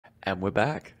And we're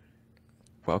back.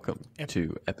 Welcome Yep.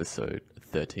 to episode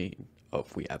 13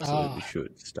 of We Absolutely Ah,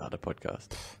 Should Start a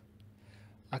Podcast.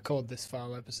 I called this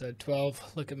file episode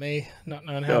 12. Look at me, not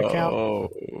knowing how to count. No,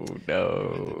 When I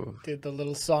no. did the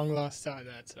little song last time.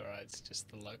 That's alright, it's just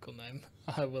the local name.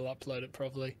 I will upload it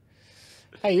probably.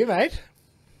 Hey, you mate.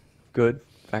 Good.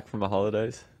 Back from the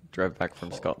holidays. Drove back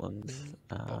from Scotland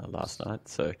Holy last balls. night,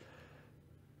 so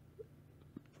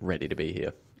ready to be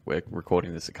here. We're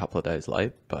recording this a couple of days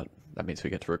late, but that means we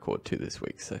get to record two this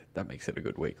week, so that makes it a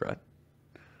good week, right?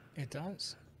 It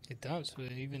does. It does.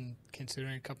 We're even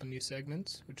considering a couple new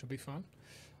segments, which will be fun.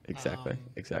 Exactly, Um,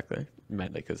 exactly.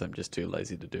 Mainly because I'm just too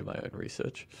lazy to do my own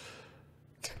research.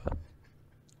 But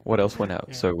what else went out?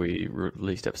 yeah. So we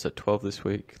released episode 12 this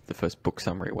week. The first book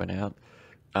summary went out.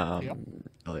 Yep.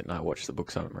 Elliot and I watched the book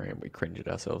summary and we cringed at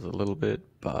ourselves a little bit,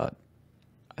 but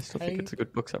I still think Hey, it's a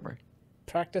good book summary.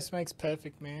 practice makes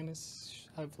perfect, man. It's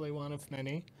hopefully one of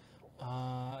many.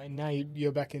 And now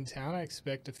you're back in town. I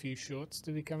expect a few shorts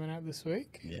to be coming out this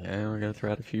week. Yeah, we're going to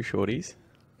throw out a few shorties.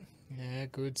 Yeah,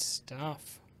 good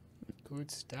stuff. Good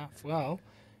stuff. Well,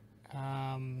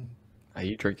 um, Are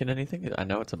you drinking anything? I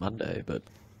know it's a Monday, but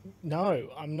no,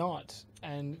 I'm not.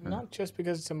 And uh, not just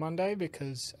because it's a Monday,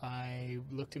 because I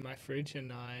looked in my fridge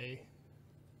and I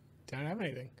don't have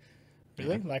anything. yeah.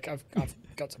 Really? Like, I've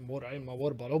got some water in my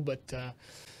water bottle, but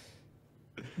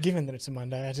given that it's a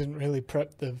Monday, I didn't really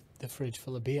prep the fridge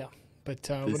full of beer. But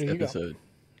what This do you got? episode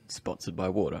sponsored by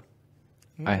water.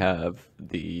 I Mm. have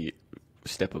the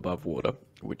Step Above Water,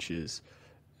 which is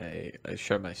I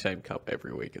show my same cup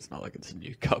every week. It's not like it's a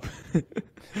new cup.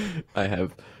 I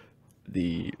have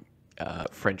the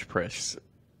French press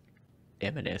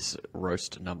M&S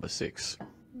roast number 6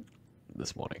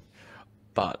 this morning,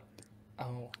 but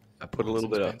Oh, I put a Marks little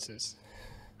and bit of Spencer's.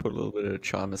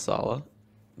 chai masala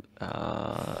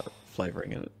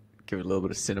flavoring in it. Give it a little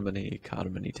bit of cinnamony,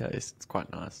 cardamom taste. It's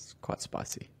quite nice, quite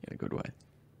spicy in a good way.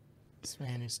 This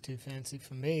man is too fancy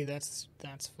for me. That's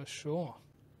for sure.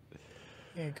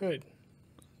 Yeah, good.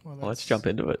 Well, Well, let's jump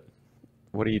into it.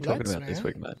 What are you talking let's, about this man.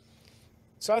 week, Matt?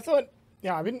 So I thought,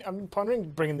 yeah, I've been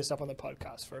pondering bringing this up on the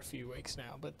podcast for a few weeks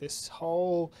now, but this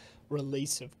whole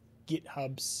release of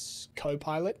GitHub's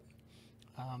Copilot.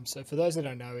 So for those that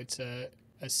don't know, it's a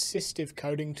assistive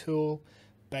coding tool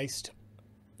based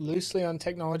loosely on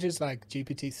technologies like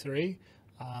GPT-3.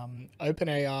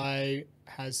 OpenAI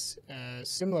has a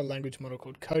similar language model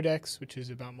called Codex, which is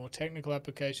about more technical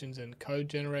applications and code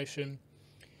generation.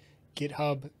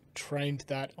 GitHub trained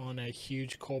that on a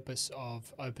huge corpus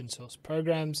of open source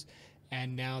programs,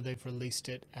 and now they've released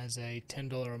it as a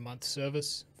 $10 a month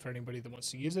service for anybody that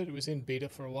wants to use it. It was in beta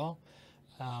for a while,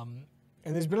 and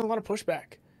there's been a lot of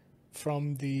pushback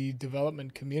from the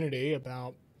development community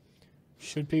about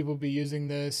should people be using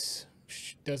this?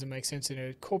 Does it make sense in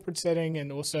a corporate setting?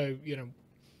 And also,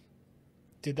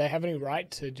 did they have any right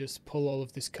to just pull all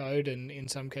of this code and in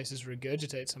some cases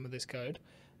regurgitate some of this code,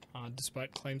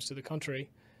 despite claims to the contrary?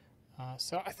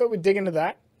 So I thought we'd dig into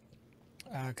that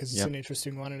because it's Yep. an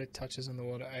interesting one and it touches on the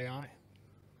world of AI.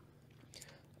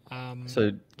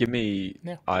 So give me,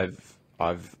 Yeah.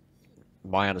 I've,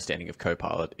 my understanding of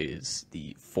Copilot is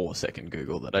the 4-second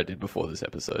Google that I did before this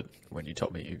episode when you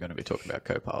told me you're going to be talking about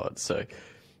Copilot. So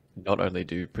not only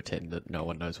do pretend that no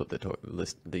one knows what they're talking,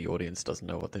 the audience doesn't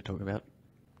know what they're talking about,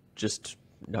 just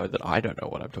know that I don't know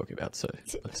what I'm talking about. So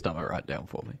let's dumb it right down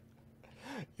for me.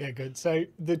 Yeah, good. So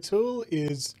the tool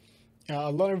is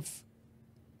a lot of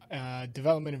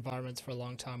development environments for a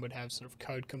long time would have sort of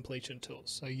code completion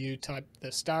tools. So you type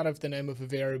the start of the name of a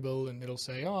variable and it'll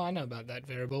say, oh, I know about that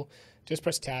variable. Just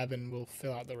press tab and we'll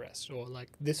fill out the rest. Or like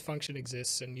this function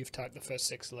exists and you've typed the first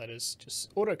 6 letters,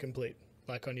 just autocomplete,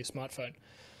 like on your smartphone.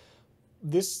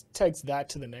 This takes that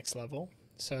to the next level.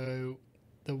 So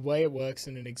the way it works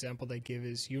in an example they give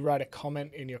is you write a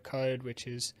comment in your code, which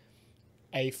is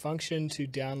a function to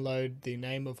download the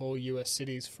name of all US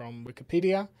cities from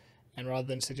Wikipedia. And rather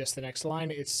than suggest the next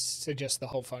line, it suggests the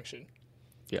whole function.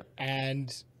 Yeah.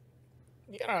 And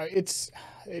it's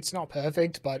not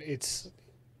perfect, but it's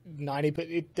 90. But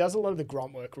it does a lot of the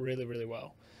grunt work really, really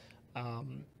well.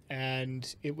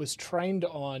 And it was trained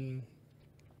on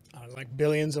like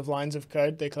billions of lines of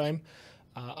code. They claim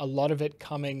a lot of it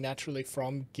coming naturally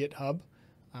from GitHub,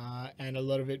 and a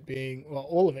lot of it being, well,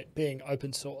 all of it being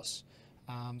open source.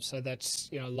 So that's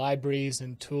libraries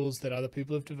and tools that other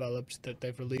people have developed that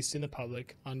they've released in the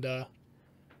public under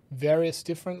various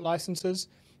different licenses,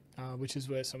 which is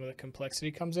where some of the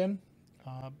complexity comes in.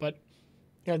 But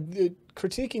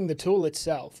critiquing the tool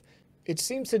itself, it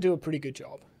seems to do a pretty good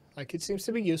job. Like it seems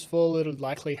to be useful. It'll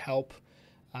likely help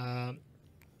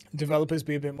developers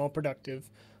be a bit more productive,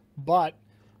 but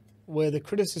where the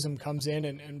criticism comes in,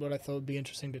 and what I thought would be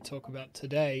interesting to talk about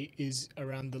today is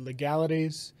around the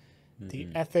legalities, the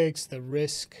ethics, the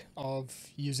risk of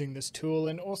using this tool,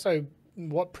 and also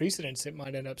what precedents it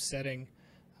might end up setting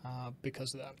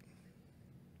because of that.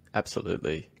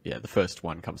 Absolutely. Yeah, the first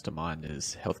one comes to mind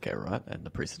is healthcare, right? And the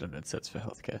precedent it sets for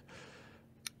healthcare.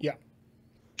 Yeah.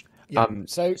 Yeah.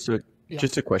 So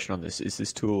just a question on this. Is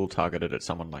this tool targeted at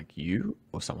someone like you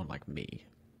or someone like me?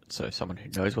 So someone who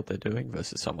knows what they're doing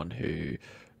versus someone who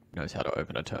knows how to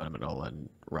open a terminal and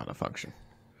run a function?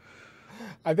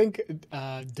 I think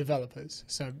developers.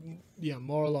 So, yeah,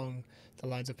 more along the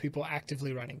lines of people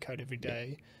actively writing code every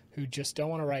day who just don't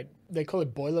want to write, they call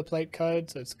it boilerplate code.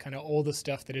 So it's kind of all the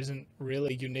stuff that isn't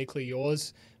really uniquely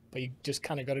yours, but you just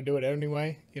kind of got to do it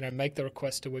anyway. You know, make the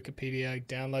request to Wikipedia,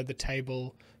 download the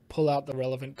table, pull out the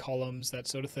relevant columns, that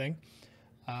sort of thing.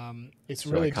 It's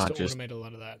so really just to automate a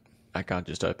lot of that. I can't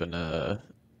just open a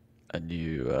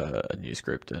new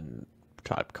script and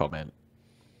type comment,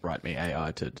 write me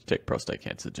AI to detect prostate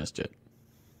cancer just yet.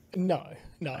 No.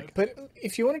 Okay. But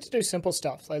if you wanted to do simple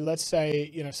stuff, like let's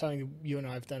say, you know, something you and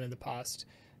I have done in the past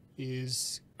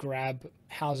is grab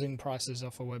housing prices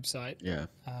off a website. Yeah.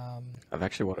 I've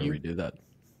actually want to redo that.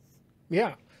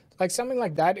 Yeah. Like something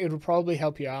like that, it would probably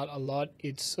help you out a lot.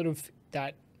 It's sort of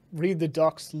that read the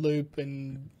docs loop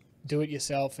and do it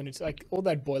yourself. And it's like all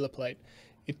that boilerplate.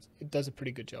 It does a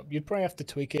pretty good job. You'd probably have to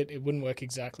tweak it. It wouldn't work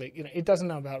exactly. You know, it doesn't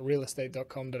know about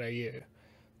realestate.com.au,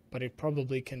 but it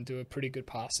probably can do a pretty good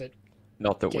pass at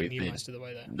not that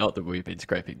we've been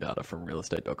scraping data from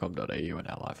realestate.com.au in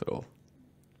our life at all.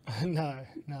 No.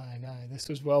 This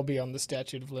was well beyond the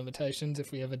statute of limitations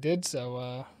if we ever did.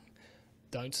 So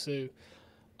don't sue.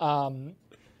 Some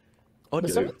of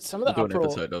the uproar, an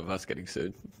episode of us getting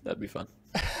sued. That'd be fun.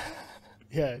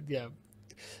 Yeah.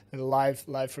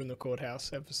 Live from the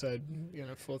courthouse episode,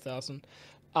 4,000.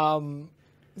 So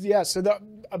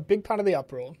a big part of the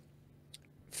uproar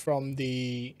from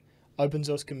the open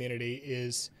source community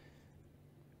is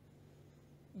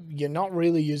you're not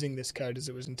really using this code as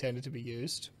it was intended to be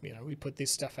used. You know, we put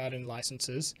this stuff out in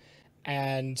licenses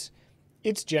and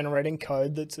it's generating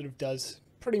code that sort of does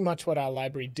pretty much what our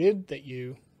library did that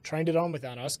you trained it on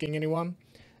without asking anyone.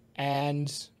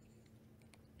 And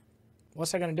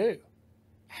what's that going to do?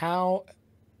 How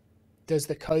does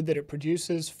the code that it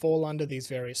produces fall under these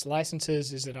various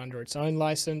licenses? Is it under its own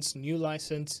license, new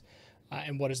license?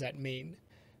 And what does that mean?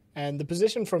 And the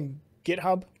position from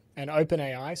GitHub and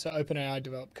OpenAI, so OpenAI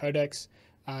developed Codex,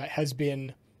 has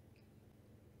been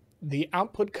the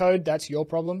output code, that's your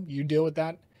problem. You deal with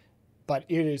that. But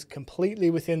it is completely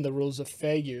within the rules of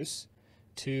fair use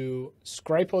to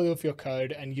scrape all of your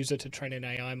code and use it to train an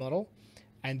AI model.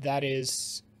 And that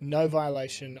is no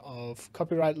violation of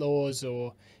copyright laws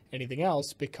or anything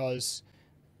else because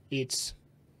it's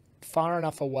far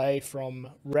enough away from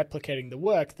replicating the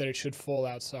work that it should fall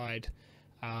outside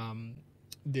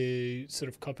the sort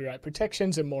of copyright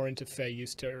protections and more into fair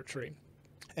use territory.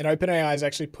 And OpenAI has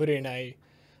actually put in a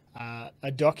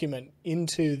document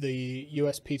into the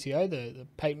USPTO, the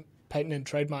Patent and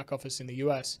Trademark Office in the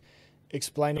US,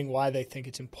 explaining why they think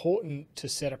it's important to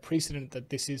set a precedent that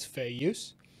this is fair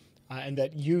use and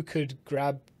that you could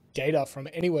grab data from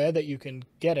anywhere that you can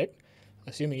get it,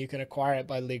 assuming you can acquire it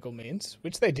by legal means,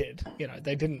 which they did. You know,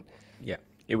 they didn't. Yeah,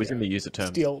 it was in the user terms.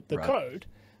 Steal the code.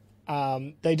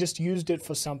 They just used it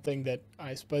for something that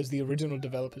I suppose the original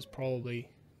developers probably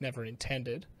never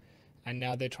intended. And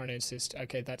now they're trying to insist,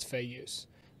 okay, that's fair use.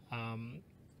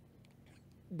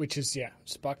 Which is,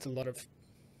 sparked a lot of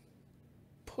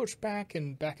pushback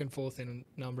and back and forth in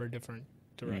a number of different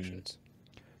directions.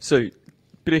 So,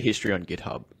 bit of history on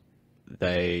GitHub.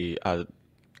 They are,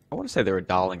 I want to say they're a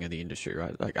darling of the industry,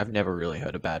 right? Like, I've never really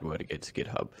heard a bad word against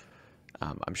GitHub.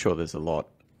 I'm sure there's a lot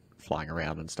flying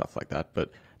around and stuff like that,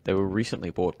 but they were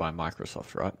recently bought by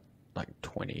Microsoft, right? Like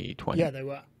 2020. Yeah, they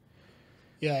were.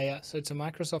 Yeah. So it's a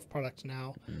Microsoft product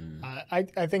now. I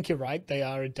think you're right. They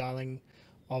are a darling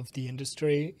of the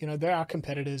industry. You know, there are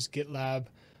competitors, GitLab,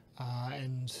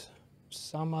 and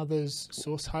some others.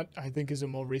 SourceHut, I think, is a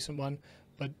more recent one.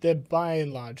 But they're by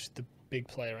and large the big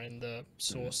player in the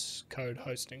source code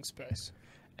hosting space.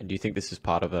 And do you think this is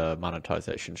part of a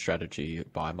monetization strategy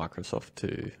by Microsoft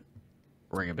to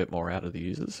wring a bit more out of the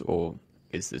users, or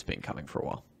is this been coming for a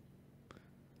while?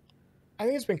 I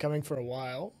think it's been coming for a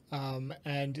while.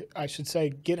 And I should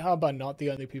say GitHub are not the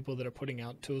only people that are putting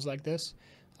out tools like this.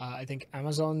 I think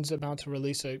Amazon's about to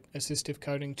release a assistive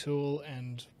coding tool,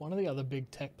 and one of the other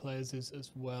big tech players is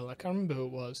as well. I can't remember who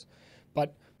it was,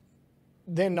 but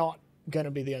they're not going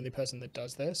to be the only person that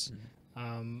does this.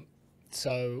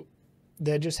 So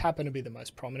they just happen to be the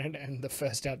most prominent and the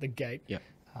first out the gate. Yeah.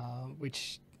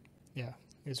 which, yeah,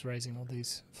 is raising all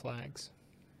these flags.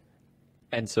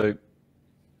 And so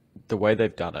the way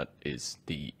they've done it is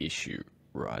the issue,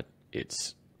 right?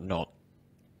 It's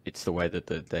the way that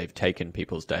they've taken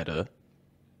people's data,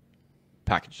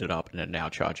 packaged it up, and are now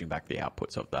charging back the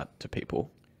outputs of that to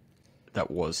people. That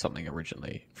was something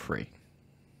originally free.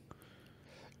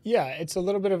 Yeah, it's a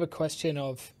little bit of a question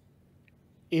of,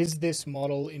 is this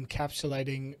model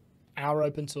encapsulating our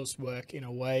open source work in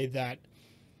a way that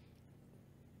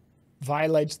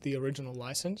violates the original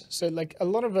license? So like a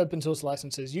lot of open source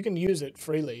licenses, you can use it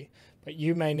freely, but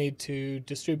you may need to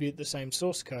distribute the same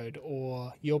source code,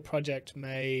 or your project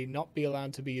may not be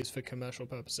allowed to be used for commercial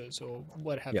purposes, or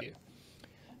what have you.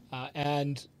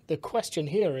 And the question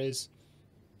here is,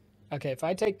 okay, if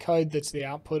I take code that's the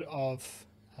output of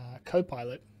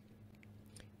Copilot,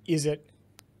 is it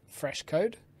fresh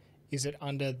code? Is it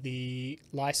under the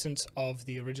license of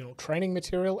the original training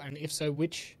material? And if so,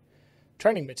 which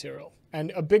training material?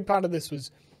 And a big part of this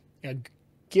was,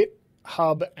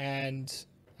 GitHub and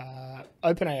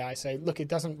OpenAI say, look, it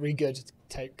doesn't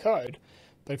regurgitate code.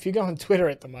 But if you go on Twitter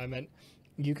at the moment,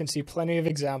 you can see plenty of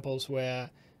examples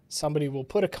where somebody will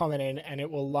put a comment in and it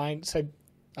will line. So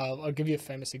I'll give you a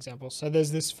famous example. So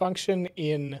there's this function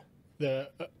in the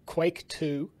Quake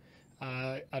 2.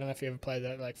 I don't know if you ever played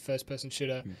that, like first-person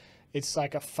shooter. It's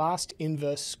like a fast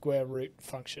inverse square root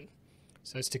function.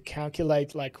 So it's to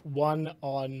calculate like 1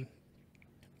 on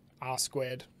r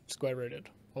squared, square rooted,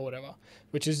 or whatever,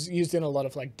 which is used in a lot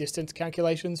of like distance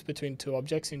calculations between two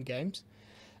objects in games.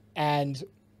 And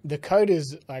the code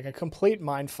is like a complete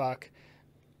mindfuck.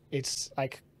 It's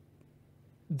like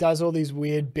does all these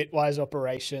weird bitwise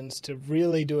operations to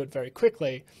really do it very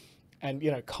quickly. And,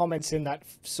 comments in that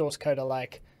source code are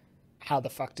like, how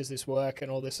the fuck does this work, and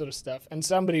all this sort of stuff. And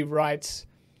somebody writes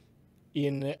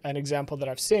in an example that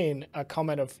I've seen a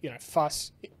comment of,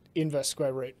 fast inverse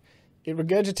square root. It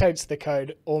regurgitates the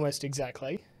code almost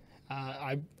exactly.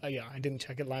 I didn't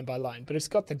check it line by line, but it's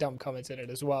got the dumb comments in it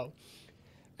as well.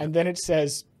 And then it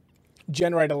says,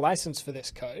 generate a license for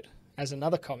this code as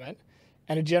another comment,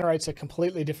 and it generates a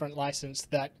completely different license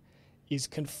that is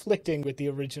conflicting with the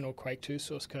original Quake 2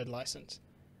 source code license.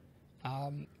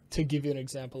 To give you an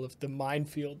example of the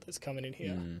minefield that's coming in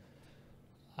here.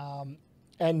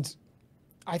 And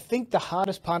I think the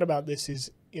hardest part about this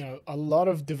is, a lot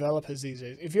of developers these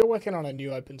days, if you're working on a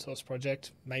new open source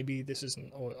project, maybe this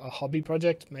isn't, or a hobby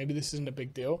project, maybe this isn't a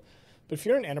big deal. But if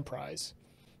you're an enterprise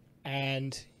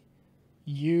and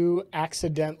you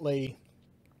accidentally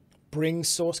bring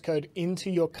source code into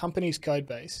your company's code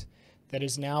base that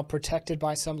is now protected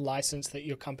by some license that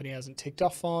your company hasn't ticked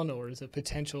off on, or is a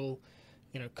potential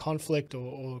conflict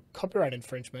or copyright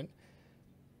infringement,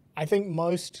 I think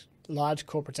most large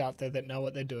corporates out there that know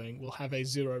what they're doing will have a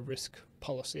zero risk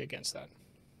policy against that.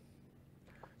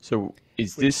 So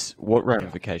what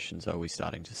ramifications are we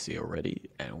starting to see already,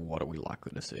 and what are we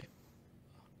likely to see?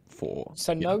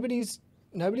 So nobody's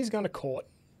gone to court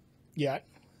yet.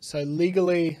 So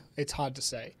legally, it's hard to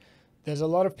say. There's a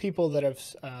lot of people that have,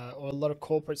 or a lot of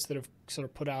corporates that have sort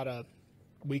of put out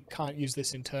we can't use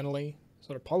this internally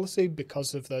sort of policy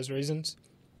because of those reasons.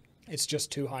 It's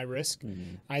just too high risk.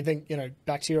 I think,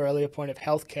 back to your earlier point of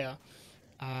healthcare,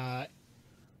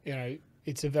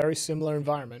 it's a very similar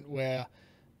environment where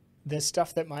there's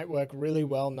stuff that might work really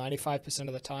well 95%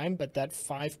 of the time, but that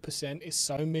 5% is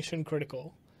so mission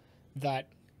critical that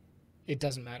it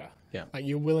doesn't matter. Yeah. Like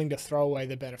you're willing to throw away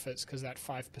the benefits because that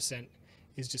 5%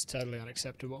 is just totally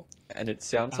unacceptable. And it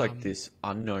sounds like this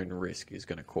unknown risk is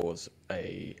going to cause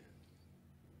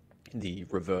the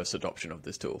reverse adoption of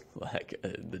this tool, like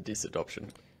the disadoption,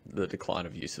 the decline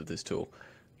of use of this tool,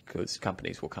 because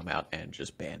companies will come out and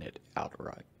just ban it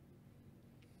outright.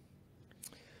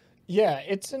 Yeah,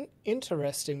 it's an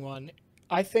interesting one.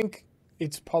 I think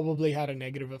it's probably had a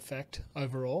negative effect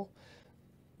overall.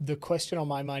 The question on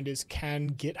my mind is, can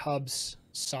GitHub's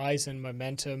size and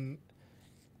momentum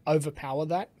overpower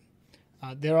that?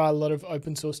 There are a lot of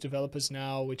open source developers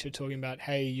now which are talking about,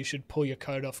 hey, you should pull your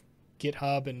code off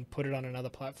GitHub and put it on another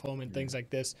platform and things like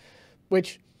this,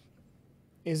 which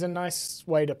is a nice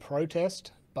way to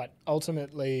protest, but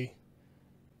ultimately,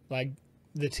 like,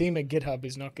 the team at GitHub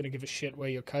is not going to give a shit where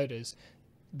your code is.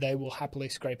 They will happily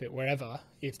scrape it wherever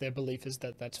if their belief is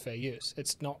that that's fair use.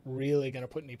 It's not really going to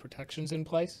put any protections in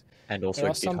place. And also,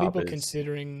 there are some people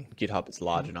considering GitHub is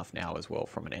large enough now as well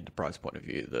from an enterprise point of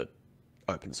view that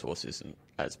open source isn't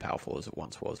as powerful as it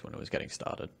once was when it was getting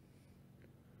started.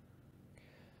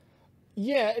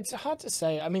 Yeah, it's hard to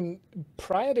say. I mean,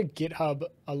 prior to GitHub,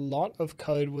 a lot of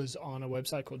code was on a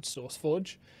website called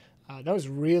SourceForge. That was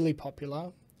really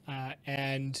popular.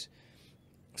 And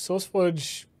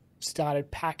SourceForge started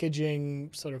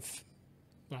packaging sort of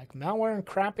like malware and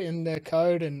crap in their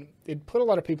code, and it put a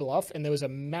lot of people off. And there was a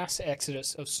mass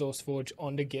exodus of SourceForge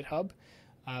onto GitHub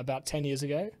about 10 years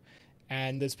ago.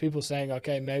 And there's people saying,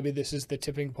 okay, maybe this is the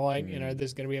tipping point. You know,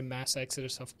 there's going to be a mass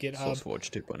exodus of GitHub. SourceForge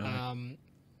 2.0.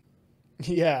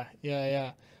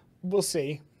 Yeah. We'll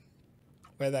see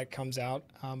where that comes out.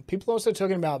 People are also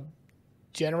talking about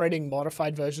generating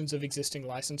modified versions of existing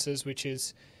licenses, which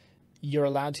is you're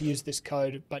allowed to use this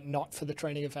code, but not for the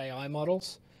training of AI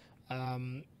models,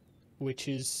 which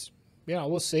is,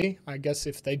 we'll see. I guess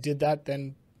if they did that,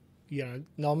 then,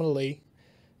 nominally,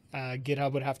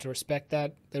 GitHub would have to respect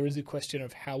that. There is a question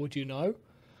of how would you know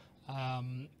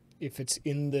if it's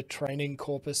in the training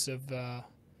corpus of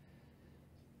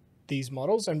these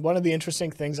models. And one of the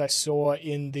interesting things I saw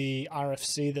in the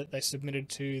RFC that they submitted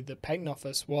to the patent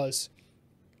office was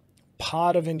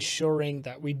part of ensuring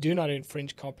that we do not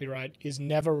infringe copyright is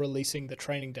never releasing the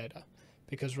training data,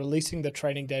 because releasing the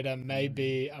training data may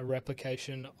be a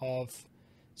replication of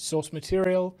source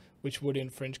material, which would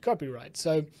infringe copyright.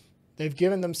 So they've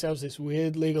given themselves this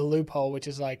weird legal loophole, which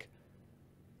is like,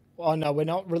 oh no, we're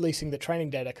not releasing the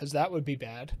training data because that would be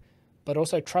bad, but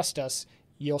also trust us,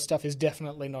 your stuff is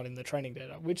definitely not in the training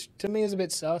data, which to me is a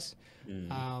bit sus.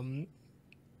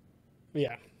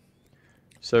 Yeah.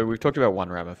 So we've talked about one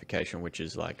ramification, which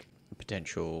is like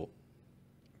potential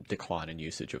decline in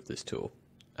usage of this tool.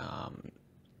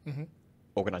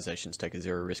 Organizations take a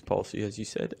zero risk policy, as you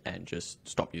said, and just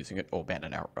stop using it or ban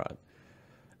it outright.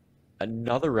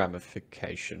 Another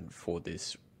ramification for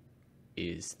this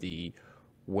is the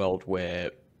world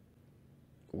where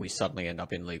we suddenly end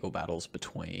up in legal battles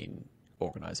between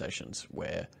organizations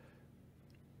where,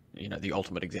 the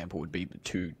ultimate example would be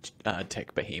two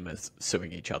tech behemoths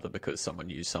suing each other because someone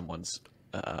used someone's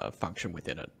function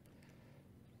within it.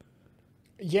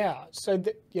 Yeah, so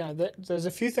there's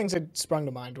a few things that sprung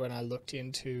to mind when I looked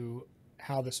into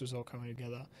how this was all coming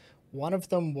together. One of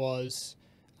them was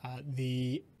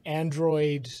the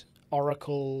Android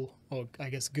Oracle, or I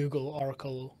guess Google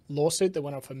Oracle lawsuit that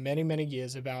went on for many, many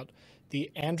years about the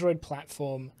Android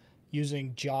platform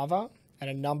using Java and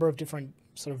a number of different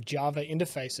sort of Java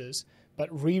interfaces, but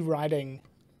rewriting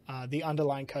the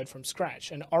underlying code from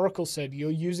scratch. And Oracle said,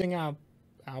 you're using our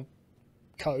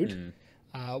code,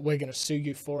 we're going to sue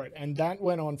you for it. And that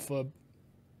went on for,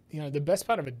 the best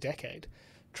part of a decade,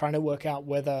 trying to work out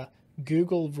whether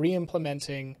Google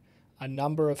re-implementing a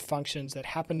number of functions that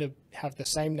happen to have the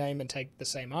same name and take the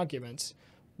same arguments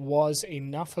was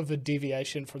enough of a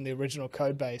deviation from the original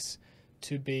code base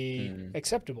to be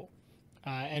acceptable.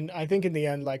 And I think in the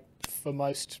end, like for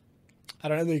most, I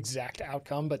don't know the exact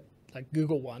outcome, but like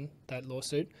Google won that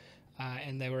lawsuit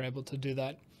and they were able to do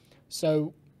that.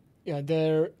 So,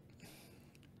 there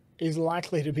is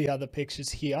likely to be other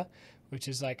pictures here, which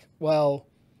is like, well,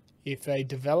 if a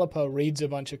developer reads a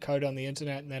bunch of code on the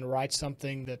internet and then writes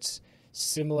something that's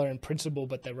similar in principle,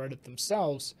 but they wrote it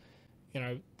themselves,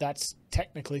 that's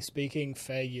technically speaking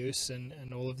fair use and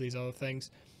all of these other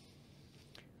things.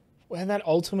 Where that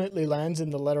ultimately lands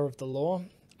in the letter of the law,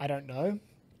 I don't know.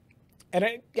 And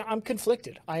I'm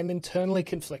conflicted. I am internally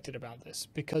conflicted about this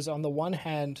because on the one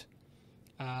hand,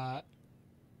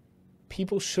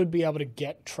 people should be able to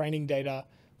get training data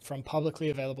from publicly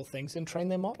available things and train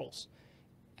their models.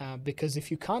 Because if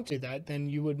you can't do that, then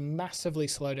you would massively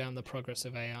slow down the progress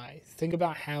of AI. Think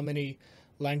about how many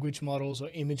language models or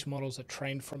image models are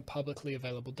trained from publicly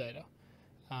available data.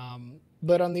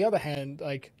 But on the other hand,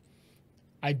 like,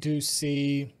 I do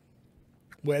see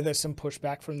where there's some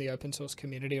pushback from the open source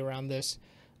community around this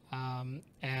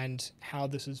and how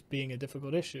this is being a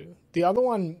difficult issue. The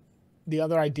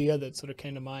other idea that sort of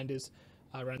came to mind is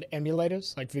around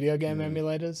emulators, like video game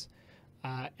emulators.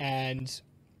 And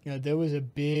there was a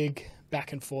big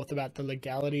back and forth about the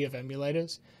legality of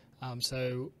emulators.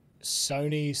 So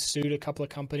Sony sued a couple of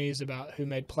companies about who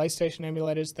made PlayStation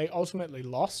emulators. They ultimately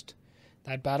lost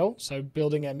that battle. So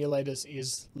building emulators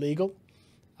is legal,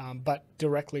 but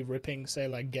directly ripping, say,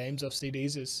 like games off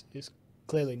CDs is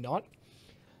clearly not.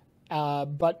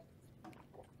 But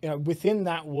within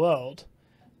that world,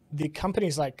 the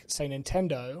companies like, say,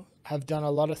 Nintendo have done a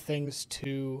lot of things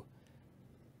to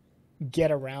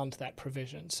get around that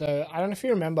provision. So I don't know if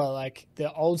you remember, like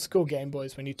the old school Game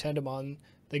Boys, when you turned them on,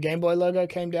 the Game Boy logo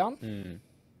came down.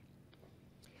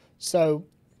 So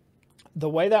the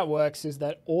way that works is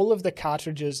that all of the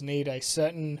cartridges need a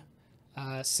certain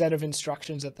set of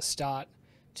instructions at the start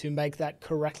to make that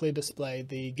correctly display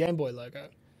the Game Boy logo.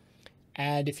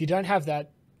 And if you don't have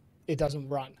that, it doesn't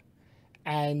run.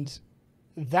 And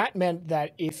that meant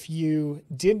that if you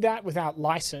did that without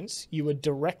license, you were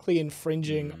directly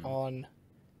infringing on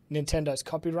Nintendo's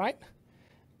copyright.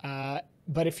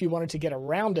 But if you wanted to get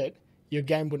around it, your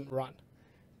game wouldn't run.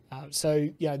 So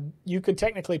you could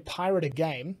technically pirate a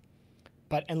game,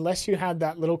 but unless you had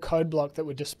that little code block that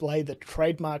would display the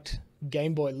trademarked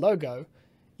Game Boy logo,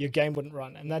 your game wouldn't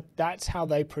run. And that's how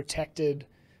they protected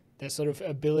their sort of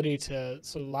ability to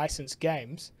sort of license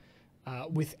games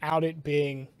without it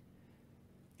being,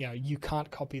 you can't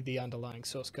copy the underlying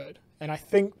source code. And I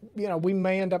think, we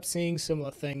may end up seeing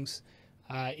similar things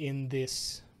in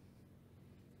this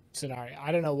scenario.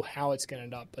 I don't know how it's going to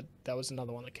end up, but that was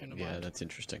another one that came to mind. Yeah, that's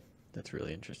interesting. That's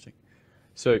really interesting.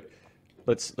 So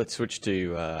let's switch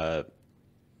to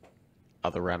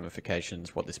other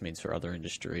ramifications, what this means for other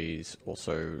industries.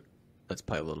 Also, let's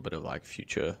play a little bit of like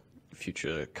future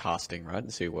casting, right,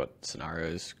 and see what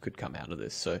scenarios could come out of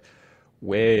this. So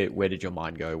where did your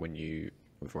mind go when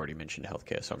we've already mentioned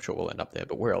healthcare, so I'm sure we'll end up there,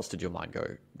 but where else did your mind go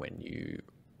when you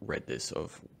read this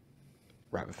of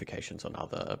ramifications on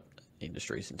other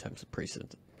industries in terms of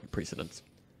precedents?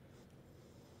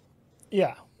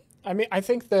 Yeah. I mean, I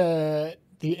think the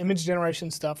image generation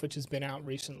stuff, which has been out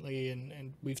recently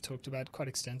and we've talked about quite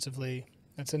extensively,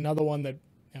 that's another one that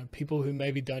people who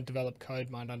maybe don't develop code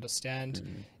might understand.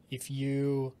 Mm-hmm. If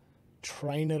you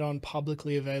train it on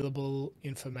publicly available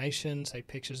information, say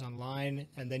pictures online,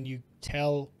 and then you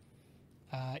tell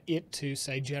it to,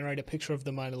 say, generate a picture of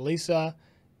the Mona Lisa,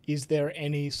 is there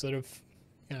any sort of,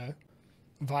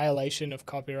 violation of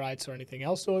copyrights or anything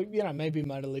else? Or, maybe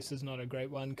Mona Lisa's not a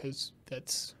great one because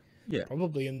that's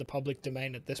probably in the public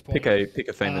domain at this point. Pick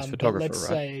a famous photographer, let's right?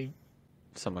 Say,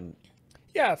 someone.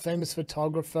 Yeah, a famous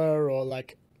photographer or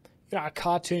like, a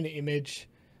cartoon image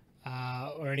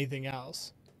or anything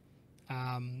else.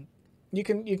 You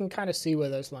can kind of see where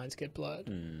those lines get blurred.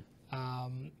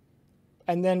 And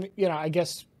then, I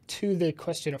guess to the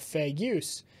question of fair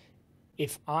use,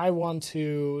 if I want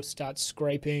to start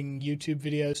scraping YouTube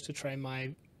videos to train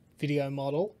my video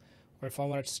model, or if I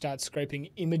wanted to start scraping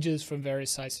images from various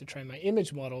sites to train my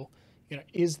image model,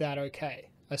 is that okay?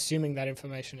 Assuming that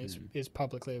information is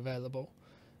publicly available.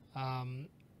 And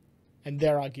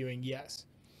they're arguing yes.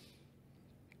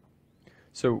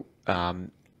 So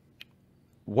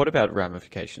what about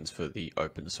ramifications for the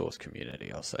open source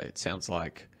community? I'll say it sounds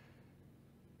like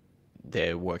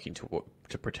they're working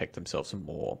to protect themselves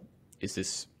more. Is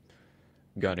this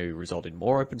going to result in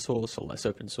more open source or less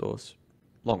open source?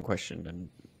 Long question and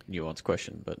nuanced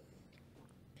question, but...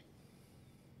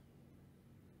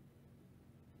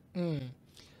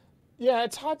 Yeah,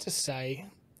 it's hard to say.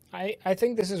 I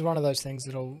think this is one of those things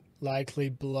that'll likely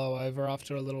blow over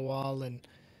after a little while and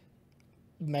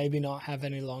maybe not have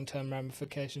any long-term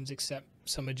ramifications except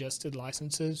some adjusted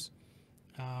licenses.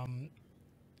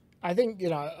 I think,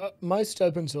 most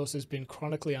open source has been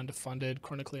chronically underfunded,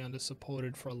 chronically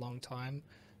undersupported for a long time.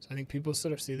 So I think people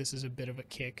sort of see this as a bit of a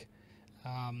kick.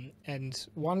 And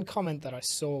one comment that I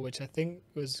saw, which I think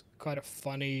was quite a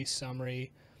funny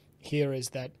summary here, is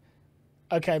that,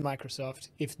 okay, Microsoft,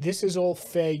 if this is all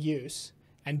fair use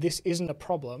and this isn't a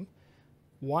problem,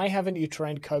 why haven't you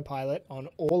trained Copilot on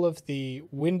all of the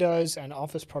Windows and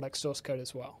Office product source code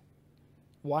as well?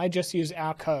 Why just use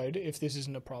our code if this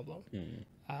isn't a problem?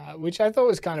 Which I thought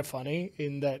was kind of funny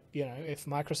in that, if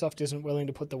Microsoft isn't willing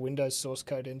to put the Windows source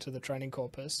code into the training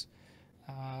corpus,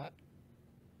 are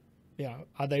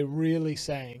they really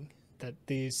saying that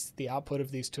the output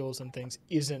of these tools and things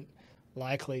isn't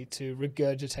likely to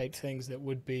regurgitate things that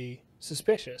would be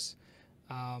suspicious?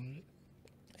 And,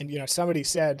 somebody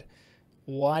said,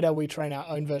 why don't we train our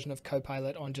own version of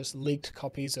Copilot on just leaked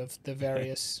copies of the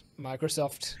various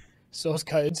Microsoft source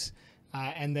codes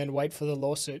and then wait for the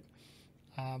lawsuit?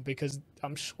 Because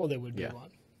I'm sure there would be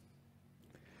one.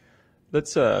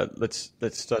 Let's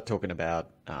start talking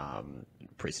about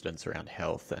precedents around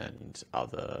health and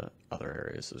other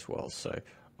areas as well. So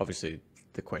obviously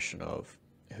the question of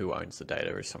who owns the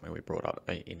data is something we brought up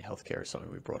in healthcare, is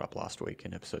something we brought up last week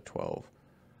in episode 12.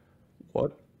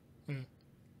 What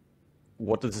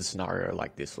does a scenario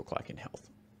like this look like in health?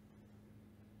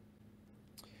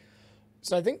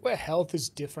 So I think where health is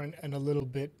different and a little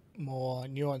bit more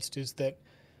nuanced is that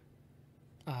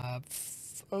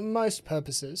for most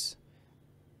purposes,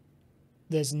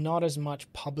 there's not as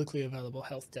much publicly available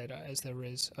health data as there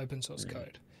is open source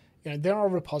code. There are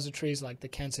repositories like the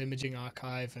Cancer Imaging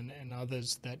Archive and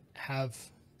others that have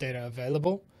data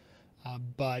available,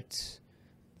 but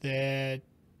they're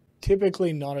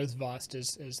typically not as vast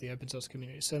as the open source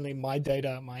community. Certainly my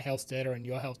data, my health data and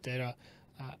your health data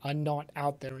are not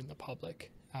out there in the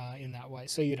public in that way.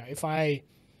 So, if I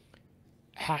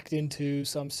hacked into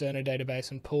some Cerner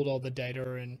database and pulled all the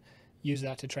data and use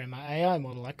that to train my AI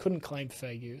model, I couldn't claim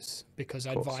fair use because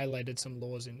I'd course. violated some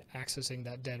laws in accessing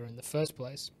that data in the first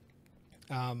place.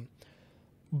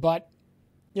 But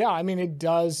yeah, I mean, it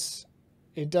does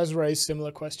raise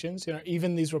similar questions. You know,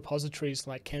 even these repositories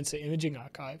like Cancer Imaging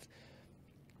Archive,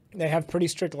 they have pretty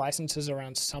strict licenses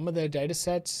around some of their data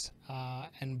sets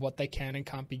and what they can and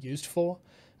can't be used for.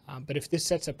 But if this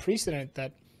sets a precedent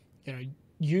that, you know,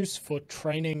 use for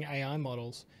training AI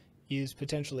models is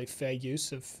potentially fair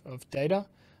use of data,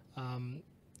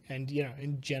 and, you know,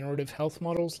 in generative health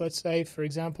models, let's say, for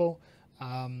example,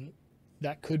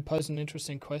 that could pose an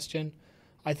interesting question.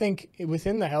 I think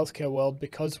within the healthcare world,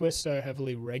 because we're so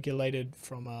heavily regulated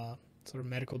from a sort of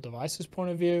medical devices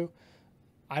point of view,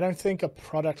 I don't think a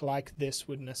product like this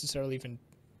would necessarily even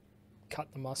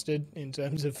cut the mustard in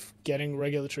terms of getting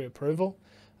regulatory approval.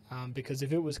 Because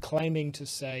if it was claiming to,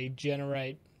 say,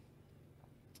 generate,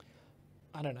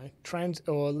 I don't know,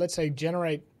 let's say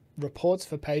generate reports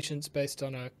for patients based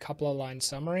on a couple of line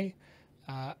summary,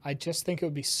 I just think it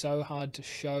would be so hard to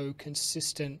show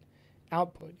consistent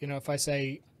output. You know, if I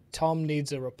say Tom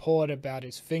needs a report about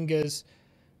his fingers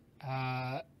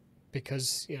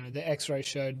because, you know, the x-ray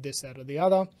showed this, that, or the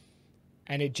other,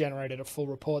 and it generated a full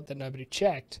report that nobody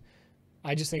checked,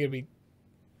 I just think it'd be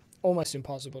almost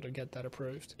impossible to get that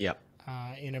approved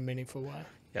in a meaningful way.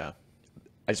 Yeah.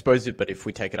 I suppose but if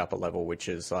we take it up a level, which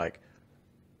is like,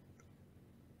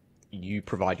 you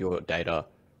provide your data,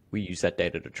 we use that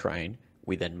data to train,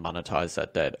 we then monetize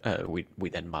that data, we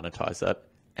then monetize that,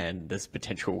 and there's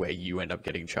potential where you end up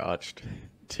getting charged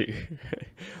to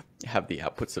have the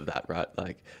outputs of that, right?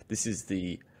 Like, this is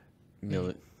the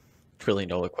 $1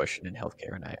 trillion question in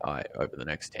healthcare and AI over the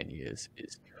next 10 years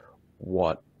is,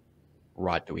 what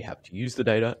right do we have to use the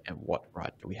data, and what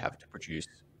right do we have to produce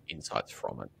insights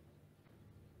from it?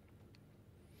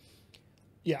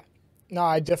 Yeah, no,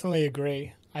 I definitely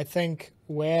agree. I think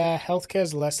where healthcare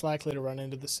is less likely to run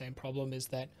into the same problem is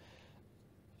that,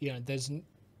 you know,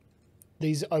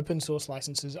 these open source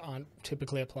licenses aren't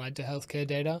typically applied to healthcare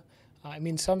data. I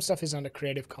mean, some stuff is under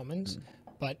Creative Commons,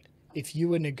 but if you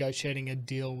were negotiating a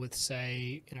deal with,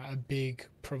 say, you know, a big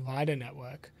provider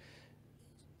network,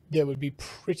 there would be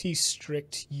pretty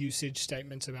strict usage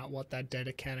statements about what that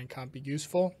data can and can't be used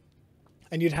for,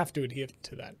 and you'd have to adhere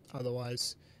to that.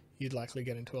 Otherwise, you'd likely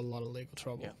get into a lot of legal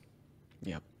trouble.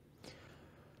 Yeah.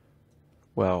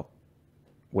 Well,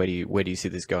 where do you see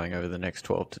this going over the next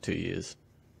 12 to 2 years,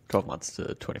 12 months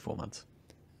to 24 months?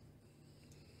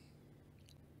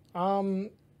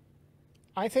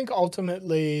 I think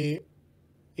ultimately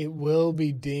it will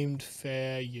be deemed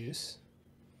fair use.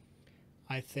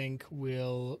 I think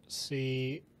we'll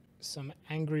see some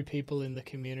angry people in the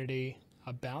community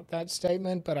about that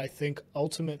statement, but I think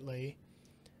ultimately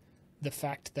the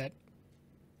fact that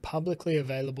publicly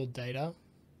available data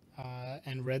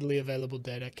and readily available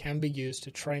data can be used to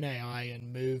train AI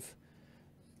and move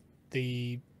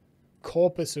the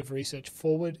corpus of research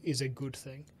forward is a good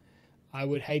thing. I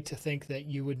would hate to think that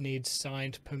you would need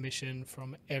signed permission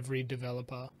from every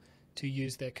developer to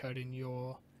use their code in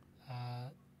your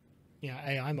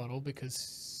AI model,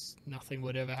 because nothing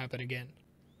would ever happen again.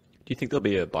 Do you think there'll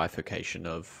be a bifurcation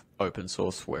of open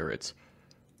source where it's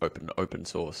open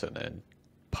source and then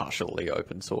partially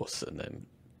open source and then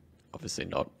obviously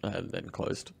not, and then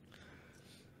closed?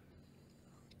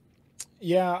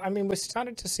 Yeah, I mean, we're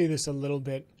starting to see this a little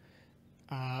bit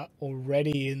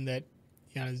already, in that,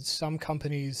 you know, some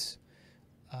companies,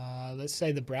 let's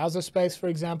say the browser space, for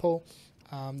example,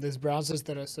 there's browsers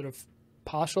that are sort of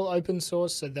partial open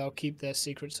source, so they'll keep their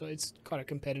secrets. So it's quite a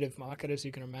competitive market, as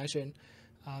you can imagine.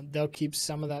 They'll keep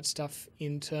some of that stuff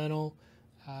internal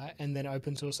and then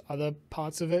open source other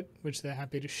parts of it, which they're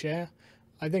happy to share.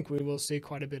 I think we will see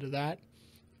quite a bit of that.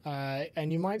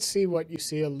 And you might see what you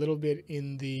see a little bit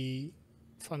in the,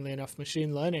 funnily enough,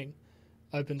 machine learning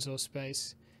open source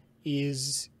space,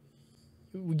 is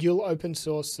you'll open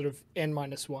source sort of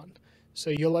N-1. So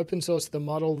you'll open source the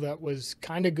model that was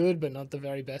kind of good, but not the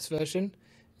very best version.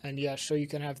 And yeah, sure, you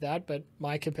can have that. But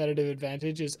my competitive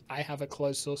advantage is I have a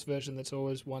closed source version that's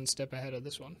always one step ahead of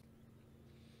this one.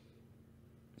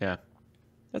 Yeah,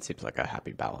 that seems like a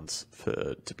happy balance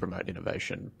to promote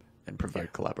innovation and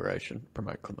promote collaboration.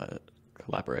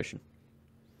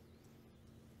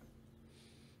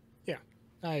 Yeah,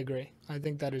 I agree. I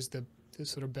think that is the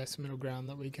sort of best middle ground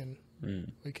that we can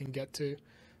get to.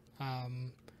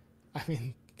 I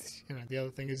mean, you know, the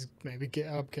other thing is maybe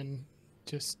GitHub can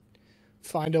just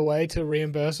find a way to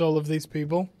reimburse all of these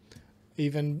people,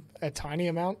 even a tiny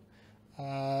amount,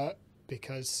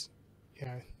 because, you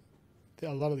know,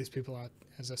 a lot of these people are,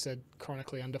 as I said,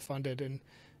 chronically underfunded, and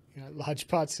large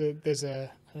parts of, I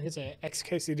think it's a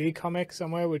XKCD comic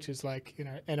somewhere, which is like,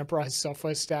 enterprise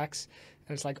software stacks.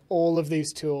 And it's like all of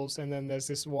these tools. And then there's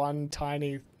this one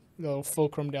tiny little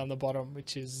fulcrum down the bottom,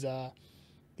 which is, the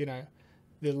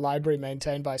library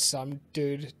maintained by some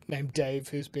dude named Dave,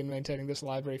 who's been maintaining this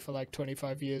library for like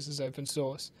 25 years as open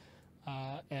source.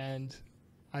 And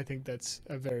I think that's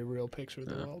a very real picture of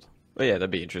the world. Well, yeah, that'd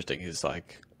be interesting. Is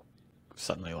like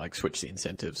suddenly like switch the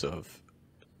incentives of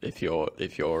if your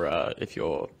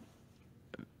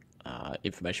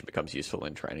information becomes useful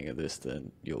in training of this,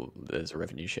 then there's a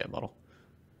revenue share model.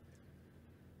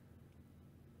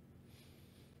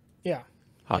 Yeah.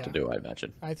 Hard to do, I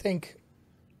imagine. I think,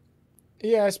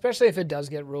 yeah, especially if it does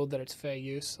get ruled that it's fair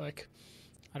use. Like,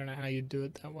 I don't know how you'd do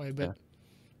it that way, but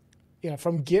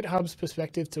from GitHub's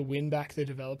perspective, to win back the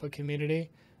developer community,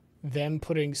 them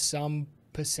putting some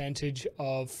percentage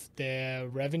of their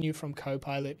revenue from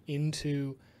Copilot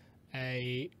into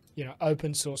a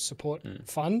open source support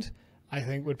fund, I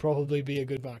think would probably be a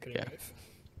good marketing move.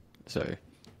 So,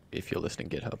 if you're listening,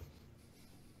 GitHub,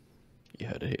 you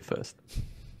heard it here first.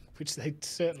 Which they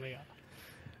certainly are.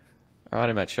 All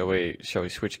righty, mate. Shall we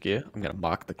switch gear? I'm going to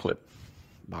mark the clip.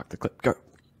 Mark the clip. Go.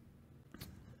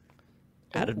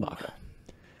 Added marker.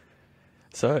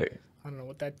 So I don't know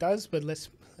what that does, but let's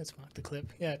mark the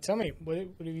clip. Yeah, tell me, what have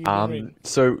you been reading?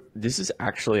 So this is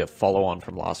actually a follow-on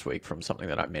from last week from something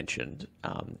that I mentioned,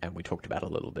 and we talked about a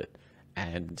little bit.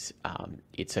 And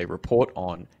it's a report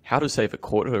on how to save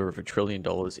 $250 billion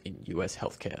in US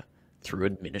healthcare through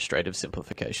administrative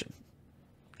simplification.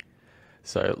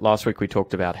 So last week we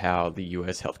talked about how the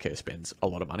US healthcare spends a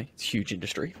lot of money. It's a huge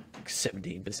industry, like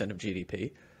 17% of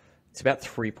GDP. It's about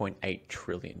 $3.8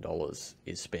 trillion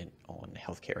is spent on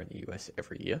healthcare in the US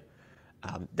every year.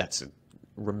 That's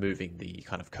removing the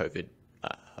kind of COVID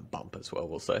bump as well,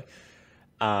 we'll say.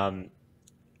 But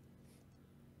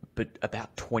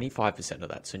about 25% of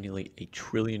that, so nearly $1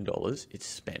 trillion, is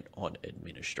spent on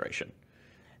administration.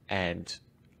 And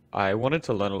I wanted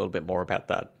to learn a little bit more about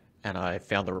that, and I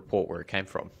found the report where it came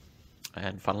from.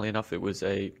 And funnily enough, it was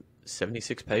a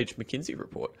 76-page McKinsey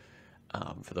report.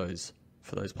 For those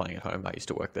playing at home, I used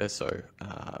to work there, so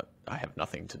I have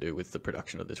nothing to do with the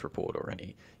production of this report or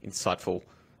any insightful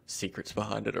secrets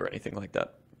behind it or anything like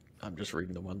that. I'm just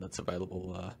reading the one that's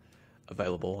available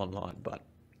online. But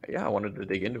yeah, I wanted to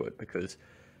dig into it because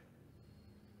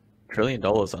 $1 trillion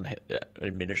on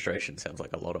administration sounds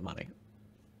like a lot of money.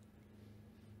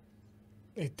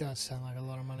 It does sound like a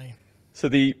lot of money. So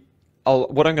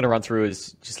what I'm going to run through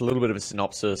is just a little bit of a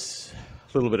synopsis,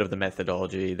 a little bit of the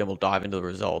methodology, then we'll dive into the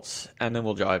results, and then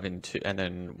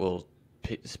we'll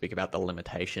speak about the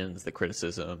limitations, the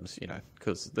criticisms,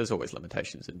 because there's always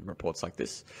limitations in reports like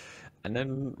this. And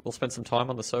then we'll spend some time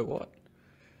on the so what.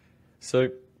 So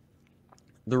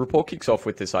the report kicks off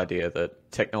with this idea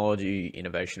that technology,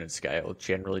 innovation, and scale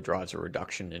generally drives a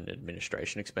reduction in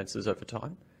administration expenses over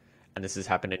time. And this has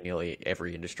happened in nearly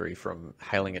every industry, from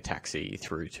hailing a taxi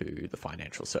through to the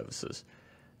financial services.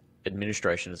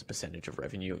 Administration as a percentage of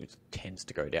revenue tends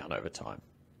to go down over time,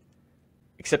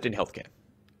 except in healthcare.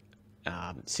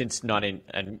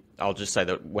 And I'll just say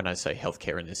that when I say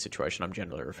healthcare in this situation, I'm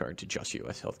generally referring to just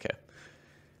US healthcare.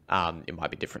 It might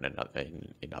be different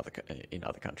in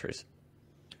other countries.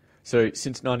 So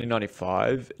since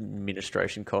 1995,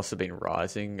 administration costs have been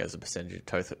rising as a percentage of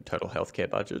total healthcare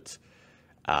budgets.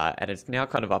 And it's now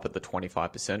kind of up at the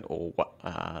 25% or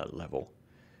level.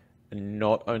 And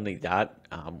not only that,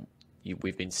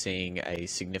 we've been seeing a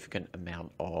significant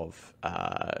amount of...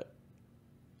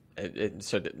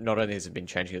 so that not only has it been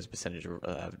changing as a percentage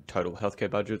of total healthcare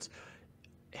budgets,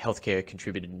 healthcare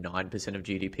contributed 9% of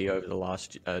GDP over the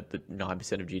last... the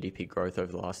 9% of GDP growth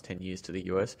over the last 10 years to the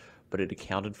US, but it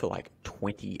accounted for like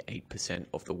 28%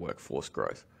 of the workforce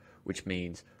growth, which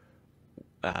means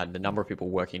the number of people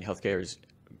working in healthcare is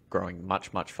growing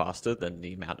much, much faster than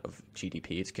the amount of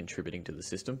GDP it's contributing to the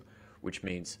system, which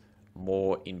means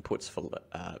more inputs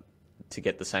to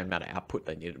get the same amount of output,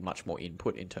 they needed much more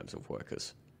input in terms of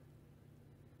workers.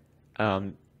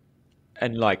 And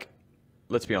like,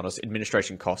 let's be honest,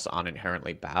 administration costs aren't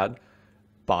inherently bad,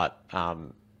 but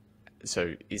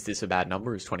so is this a bad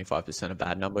number? Is 25% a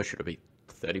bad number? Should it be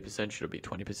 30%? Should it be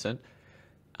 20%?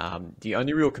 The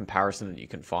only real comparison that you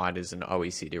can find is an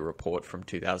OECD report from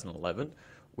 2011,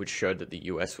 which showed that the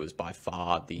US was by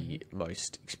far the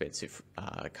most expensive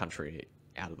country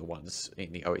out of the ones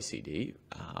in the OECD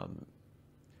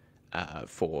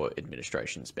for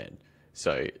administration spend.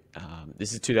 So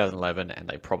this is 2011, and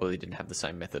they probably didn't have the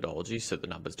same methodology, so the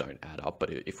numbers don't add up,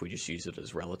 but if we just use it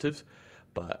as relatives.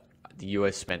 But the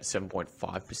US spent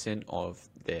 7.5% of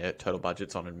their total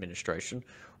budgets on administration,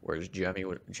 whereas Germany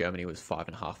was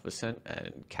 5.5%,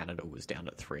 and Canada was down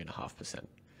at 3.5%.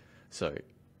 So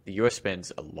the US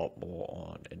spends a lot more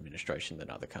on administration than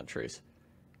other countries.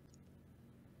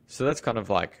 So that's kind of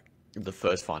like the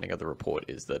first finding of the report,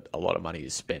 is that a lot of money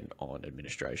is spent on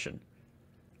administration.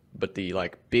 But the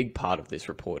big part of this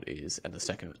report is, and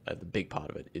the big part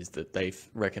of it is that they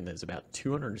reckon there's about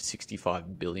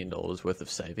 $265 billion worth of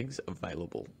savings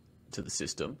available to the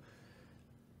system,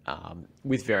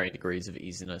 with varying degrees of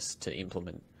easiness to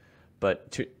implement.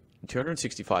 But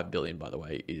 265 billion, by the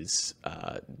way, is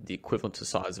the equivalent to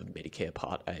size of Medicare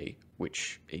Part A,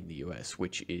 which in the US,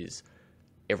 which is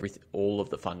all of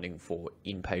the funding for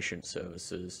inpatient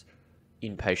services,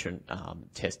 inpatient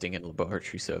testing and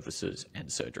laboratory services, and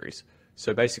surgeries.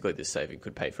 So basically this saving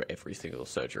could pay for every single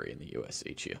surgery in the US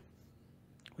each year,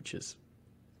 which is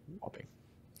whopping.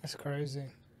 That's crazy.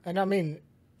 And I mean,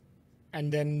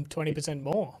 and then 20%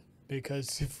 more,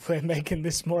 because if we're making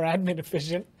this more admin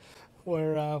efficient,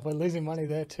 we're losing money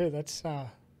there too. That's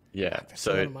that's a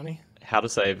lot of money. How to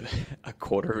save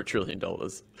 $250 billion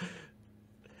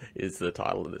is the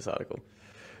title of this article.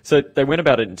 So they went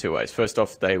about it in two ways. First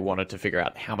off, they wanted to figure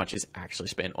out how much is actually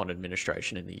spent on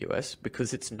administration in the US,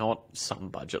 because it's not some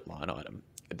budget line item.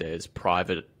 There's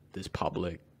private, there's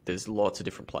public, there's lots of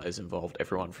different players involved,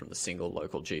 everyone from the single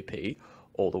local GP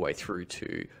all the way through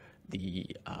to the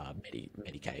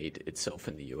Medicaid itself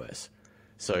in the US.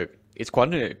 So it's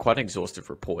quite an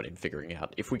exhaustive report in figuring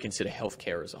out, if we consider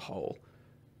healthcare as a whole,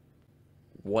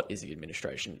 what is the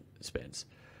administration spends.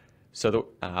 So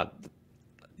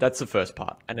that's the first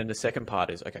part. And then the second part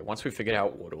is, okay, once we figured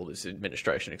out what all this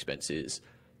administration expense is,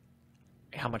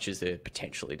 how much is there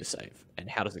potentially to save, and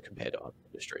how does it compare to other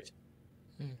industries?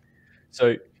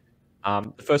 So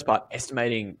the first part,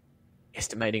 estimating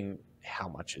how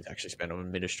much is actually spent on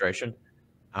administration.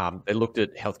 They looked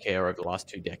at healthcare over the last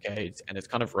 2 decades, and it's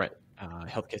kind of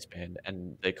healthcare spend,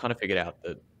 and they kind of figured out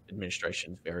that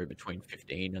administrations vary between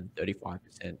 15 and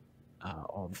 35%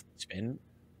 of spend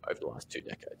over the last 2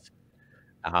 decades.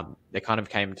 They kind of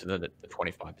came to the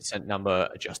 25% number,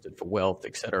 adjusted for wealth,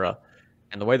 etc.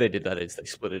 And the way they did that is they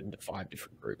split it into 5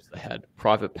 different groups. They had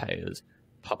private payers,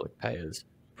 public payers,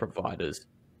 providers,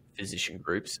 physician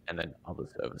groups, and then other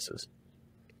services.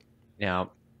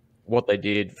 Now, what they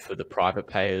did for the private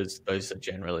payers, those are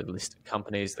generally listed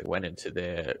companies. They went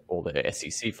into all their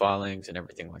SEC filings and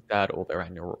everything like that, all their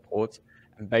annual reports,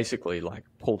 and basically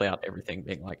pulled out everything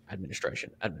being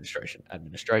administration.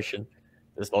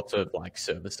 There's lots of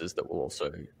services that will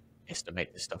also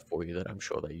estimate this stuff for you that I'm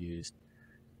sure they used.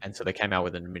 And so they came out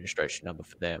with an administration number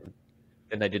for them.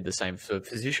 Then they did the same for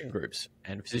physician groups.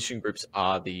 And physician groups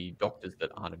are the doctors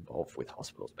that aren't involved with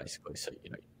hospitals, basically. So,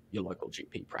 your local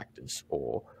GP practice,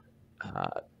 or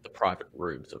the private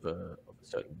rooms of a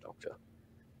certain doctor.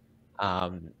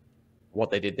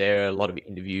 What they did there, a lot of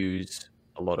interviews,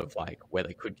 a lot of where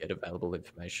they could get available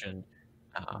information,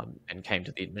 and came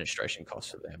to the administration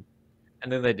costs for them.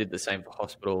 And then they did the same for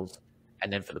hospitals.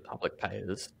 And then for the public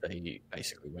payers, they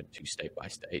basically went to state by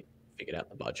state, figured out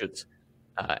the budgets,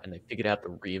 and they figured out the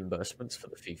reimbursements for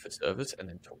the fee for service, and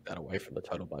then took that away from the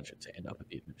total budget to end up at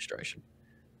the administration.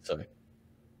 So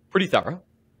pretty thorough.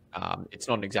 It's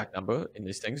not an exact number in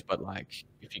these things, but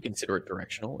if you consider it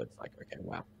directional, it's okay,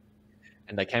 wow.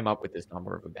 And they came up with this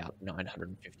number of about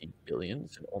 950 billion,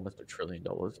 so almost $1 trillion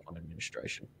on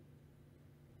administration.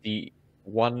 The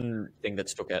one thing that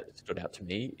stood out to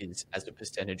me is, as a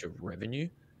percentage of revenue,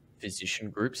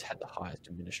 physician groups had the highest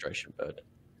administration burden.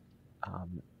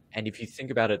 And if you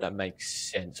think about it, that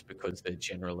makes sense, because there's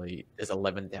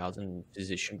 11,000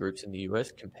 physician groups in the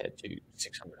US compared to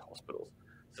 600 hospitals.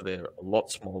 So they're a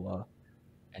lot smaller,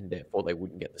 and therefore they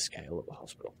wouldn't get the scale of a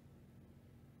hospital.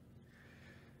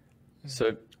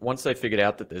 So once they figured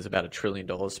out that there's about $1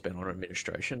 trillion spent on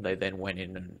administration, they then went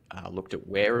in and looked at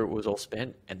where it was all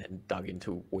spent, and then dug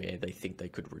into where they think they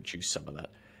could reduce some of that.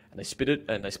 And they split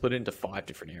it into 5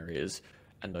 different areas,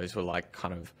 and those were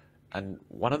and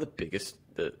one of the biggest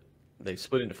that they've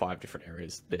split into 5 different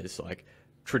areas. There's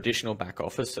traditional back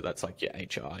office, so that's your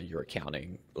HR, your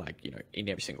accounting, in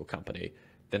every single company.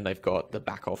 Then they've got the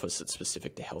back office that's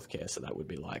specific to healthcare, so that would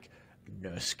be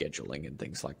nurse scheduling and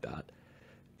things like that.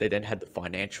 They then had the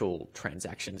financial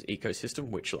transactions ecosystem,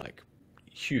 which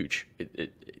huge.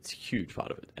 It's a huge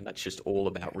part of it, and that's just all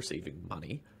about receiving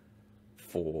money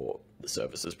for the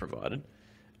services provided.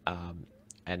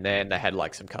 And then they had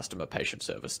some customer patient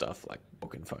service stuff,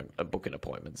 booking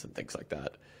appointments and things like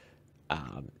that.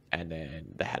 And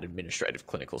then they had administrative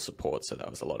clinical support, so that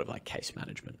was a lot of case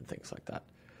management and things like that.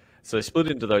 So they split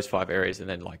into those 5 areas, and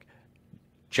then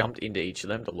jumped into each of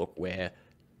them to look where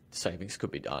savings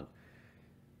could be done.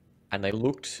 And they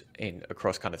looked in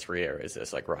across kind of three areas.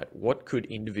 There's like, right, what could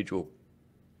individual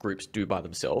groups do by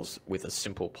themselves with a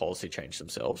simple policy change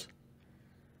themselves?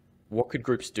 What could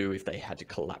groups do if they had to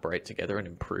collaborate together and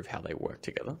improve how they work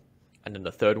together? And then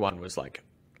the third one was like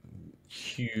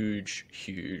huge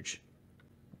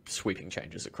sweeping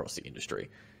changes across the industry,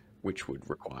 which would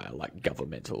require like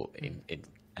governmental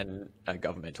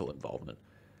governmental involvement.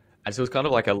 And so it's kind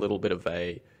of like a little bit of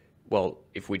a, well,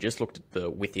 if we just looked at the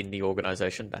within the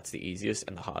organization, that's the easiest,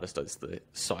 and the hardest is the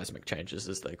seismic changes,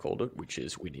 as they called it, which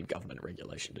is we need government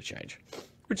regulation to change,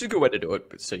 which is a good way to do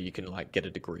it, so you can like get a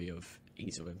degree of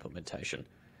ease of implementation.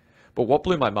 But what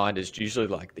blew my mind is usually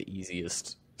like the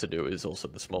easiest to do is also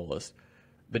the smallest.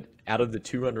 But out of the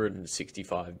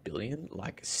 265 billion,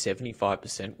 like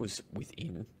 75% was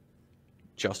within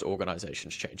just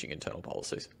organizations changing internal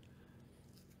policies.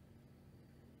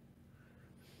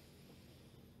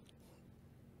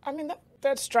 I mean,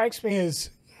 that strikes me as,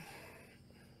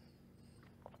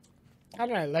 I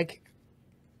don't know, like,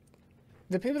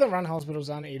 the people that run hospitals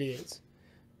aren't idiots.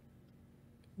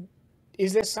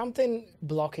 Is there something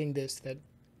blocking this that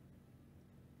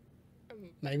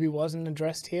maybe wasn't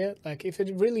addressed here? Like, if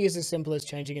it really is as simple as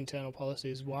changing internal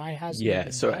policies, why hasn't it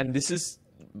been done? And this is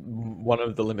one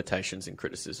of the limitations and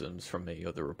criticisms from me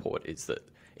of the report, is that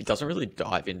it doesn't really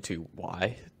dive into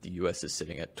why the US is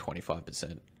sitting at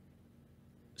 25%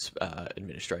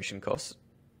 administration costs.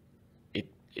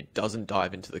 It doesn't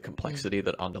dive into the complexity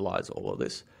that underlies all of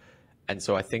this. And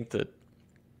so I think that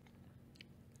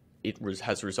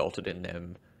has resulted in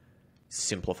them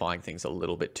simplifying things a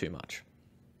little bit too much.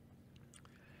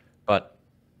 But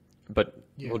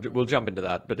yeah, we'll jump into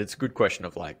that. But it's a good question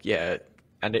of like, yeah,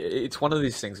 and it's one of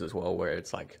these things as well where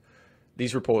it's like,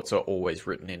 these reports are always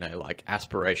written in a like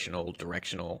aspirational,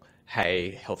 directional,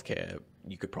 hey, healthcare,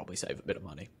 you could probably save a bit of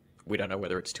money. We don't know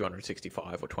whether it's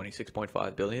 265 or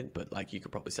 26.5 billion, but like you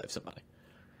could probably save some money.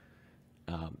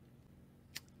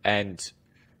 And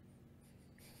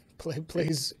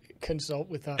please consult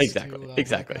with us. Exactly.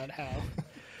 Work out how.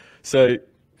 So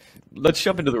let's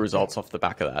jump into the results off the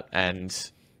back of that. And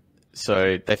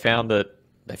so they found that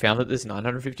there's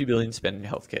 950 billion spent in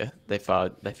healthcare. They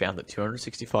found that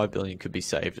 265 billion could be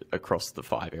saved across the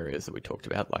 5 areas that we talked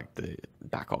about, like the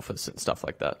back office and stuff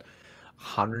like that.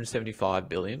 175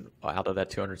 billion out of that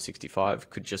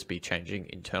 265 could just be changing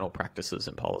internal practices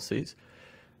and policies.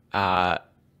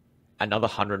 Another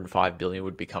 105 billion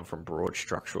would come from broad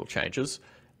structural changes.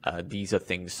 These are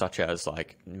things such as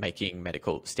like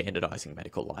standardizing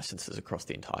medical licenses across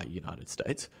the entire United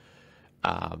States.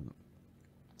 And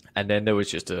then there was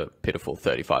just a pitiful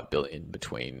 35 billion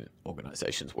between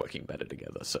organizations working better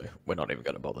together. So we're not even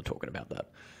going to bother talking about that.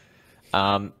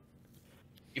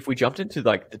 If we jumped into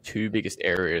like the 2 biggest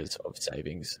areas of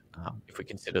savings, if we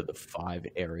consider the 5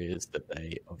 areas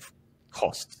of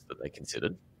costs that they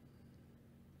considered,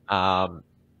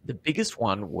 the biggest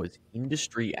one was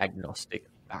industry agnostic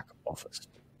back office.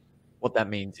 What that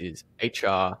means is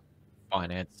HR,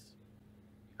 finance,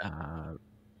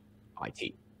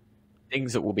 IT,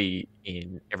 things that will be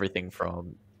in everything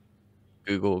from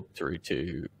Google through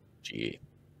to GE.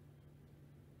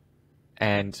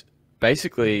 And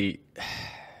basically,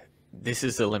 this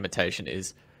is the limitation,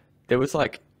 is there was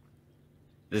like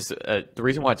this, the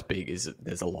reason why it's big is that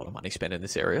there's a lot of money spent in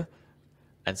this area.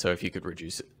 And so if you could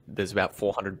reduce it, there's about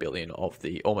 400 billion of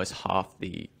the, almost half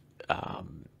the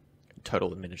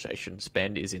total administration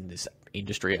spend is in this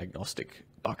industry agnostic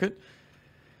bucket.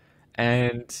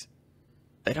 And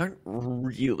they don't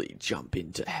really jump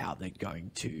into how they're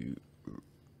going to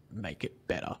make it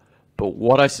better. But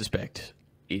what I suspect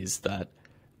is that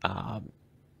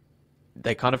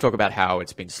they kind of talk about how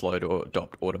it's been slow to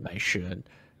adopt automation,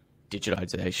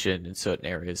 digitization in certain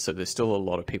areas. So there's still a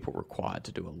lot of people required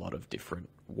to do a lot of different,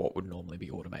 what would normally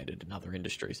be automated in other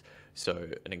industries. So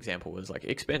an example was like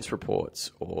expense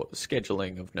reports or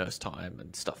scheduling of nurse time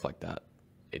and stuff like that.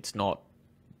 It's not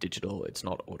digital, it's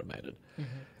not automated.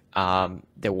 Mm-hmm.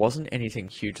 There wasn't anything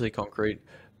hugely concrete,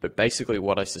 but basically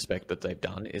what I suspect that they've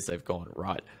done is they've gone,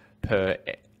 right, per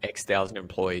X thousand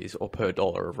employees or per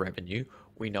dollar of revenue,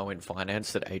 we know in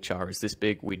finance that HR is this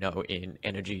big, we know in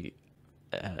energy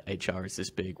HR is this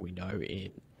big, we know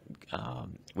in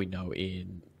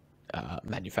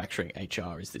manufacturing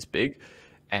HR is this big,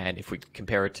 and if we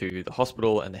compare it to the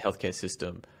hospital and the healthcare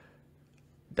system,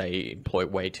 they employ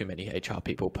way too many HR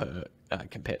people per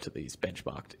compared to these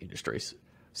benchmarked industries,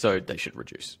 so they should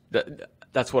reduce.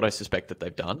 That's what I suspect that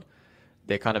they've done.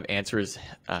 Their kind of answer is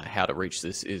how to reach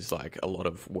this is like a lot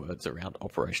of words around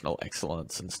operational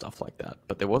excellence and stuff like that,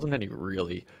 but there wasn't any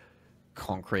really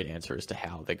concrete answer as to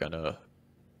how they're gonna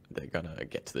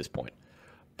get to this point.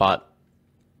 But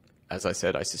as I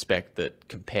said, I suspect that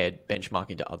compared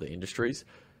benchmarking to other industries,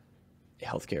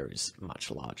 healthcare is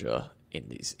much larger in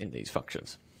these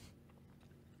functions.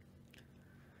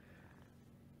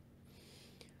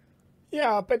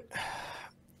 Yeah, but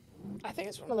I think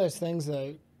it's one of those things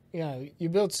though, you know, you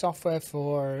build software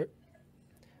for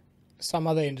some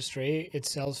other industry, it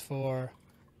sells for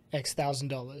X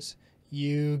 $1,000.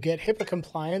 You get HIPAA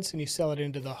compliance and you sell it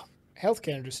into the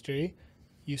healthcare industry,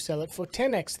 you sell it for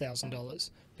 10X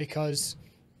 $1,000 because,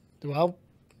 well,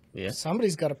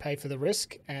 somebody's got to pay for the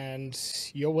risk and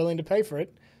you're willing to pay for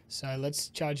it. So let's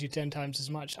charge you 10 times as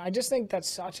much. I just think that's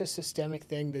such a systemic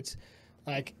thing that's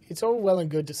like, it's all well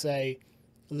and good to say,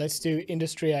 let's do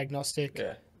industry agnostic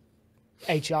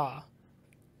HR,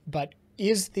 but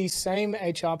is the same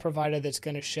HR provider that's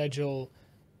going to schedule,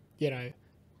 you know,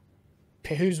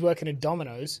 who's working at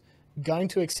Domino's going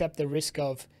to accept the risk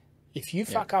of if you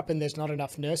fuck up and there's not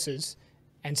enough nurses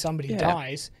and somebody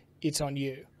dies, it's on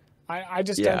you. I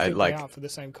just don't think they are for the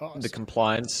same cost. The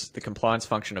compliance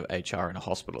function of HR in a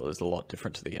hospital is a lot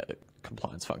different to the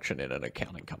compliance function in an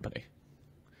accounting company.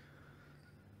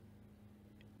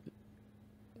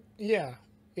 Yeah,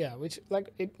 which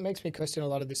like it makes me question a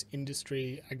lot of this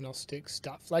industry agnostic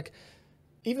stuff. Like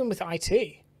even with IT,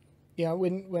 you know,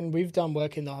 when we've done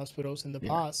work in the hospitals in the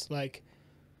past, like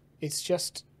it's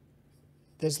just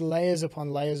there's layers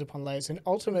upon layers upon layers, and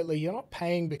ultimately you're not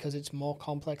paying because it's more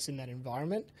complex in that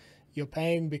environment. You're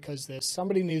paying because there's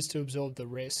somebody needs to absorb the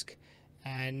risk,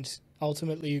 and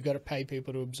ultimately you've got to pay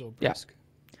people to absorb risk.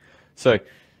 So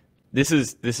this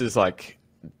is like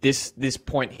this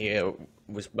point here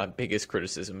was my biggest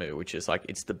criticism, which is like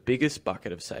it's the biggest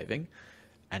bucket of saving,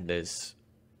 and there's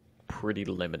pretty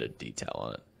limited detail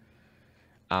on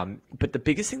it. But the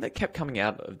biggest thing that kept coming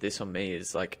out of this on me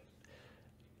is like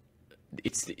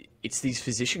it's these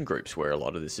physician groups where a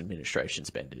lot of this administration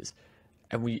spend is,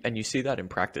 and you see that in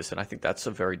practice, and I think that's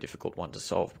a very difficult one to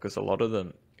solve because a lot of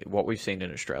them, what we've seen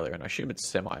in Australia, and I assume it's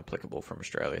semi-applicable from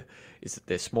Australia, is that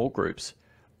they're small groups,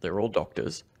 they're all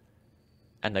doctors,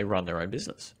 and they run their own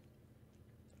business.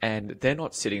 And they're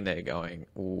not sitting there going,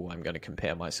 oh, I'm going to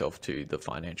compare myself to the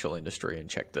financial industry and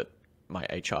check that my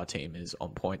HR team is on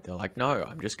point. They're like, no,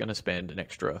 I'm just going to spend an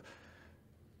extra,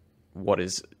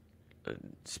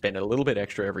 spend a little bit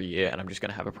extra every year, and I'm just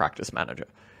going to have a practice manager.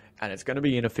 And it's going to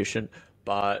be inefficient,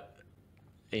 but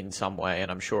in some way,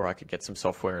 and I'm sure I could get some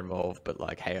software involved, but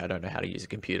like, hey, I don't know how to use a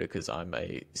computer because I'm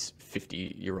a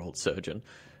 50-year-old surgeon.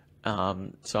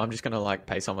 So I'm just going to like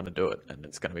pay someone to do it, and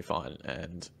it's going to be fine,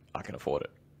 and I can afford it.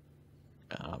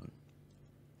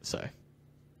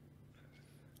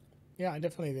 Yeah, I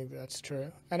definitely think that's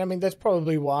true. And I mean, that's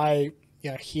probably why,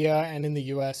 you know, here and in the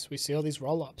US, we see all these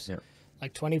roll-ups. Yeah.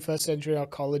 Like 21st Century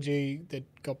Oncology that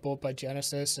got bought by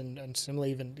Genesis and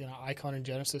similarly even, you know, Icon and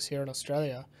Genesis here in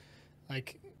Australia.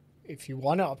 Like, if you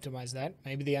want to optimize that,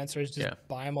 maybe the answer is just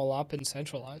buy them all up and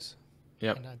centralize.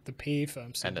 Yeah. And the PE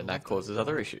firms. And then that causes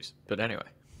other issues. But anyway.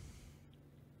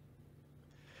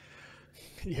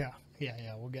 Yeah,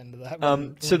 we'll get into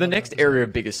that. So the next area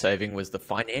of biggest saving was the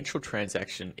financial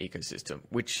transaction ecosystem,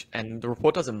 and the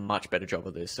report does a much better job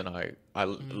of this, and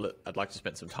I'd like to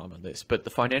spend some time on this. But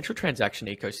the financial transaction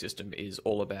ecosystem is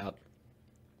all about,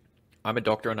 I'm a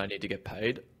doctor and I need to get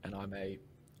paid, and I'm an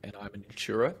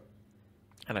insurer,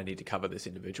 and I need to cover this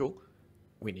individual.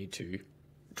 We need to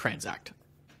transact.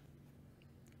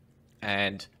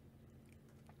 And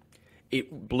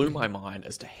it blew my mind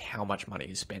as to how much money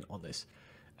is spent on this.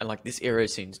 And like this area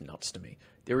seems nuts to me.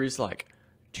 There is like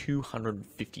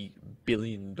 $250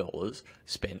 billion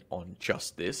spent on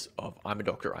just this of I'm a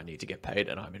doctor, I need to get paid,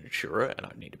 and I'm an insurer, and I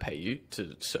need to pay you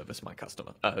to service my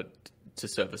customer, to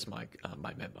service my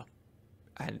member.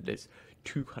 And there's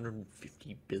 $250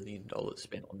 billion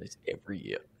spent on this every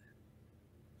year.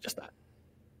 Just that.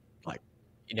 Like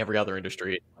in every other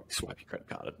industry, like swipe your credit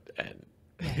card and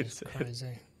it's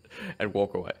crazy. And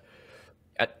walk away.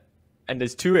 And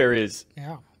there's two areas.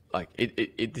 Yeah. Like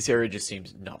this area just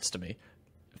seems nuts to me.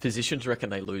 Physicians reckon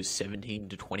they lose 17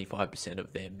 to 25%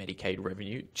 of their Medicaid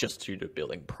revenue just due to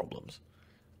billing problems.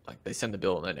 Like they send the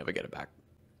bill and they never get it back,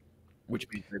 which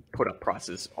means they put up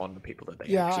prices on the people that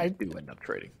they actually do end up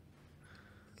treating.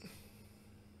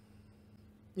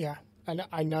 Yeah, and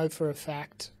I know for a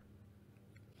fact.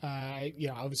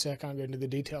 Obviously I can't go into the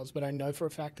details, but I know for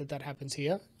a fact that happens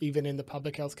here, even in the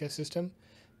public healthcare system,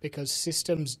 because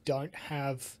systems don't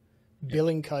have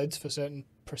billing codes for certain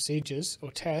procedures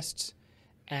or tests,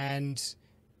 and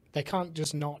they can't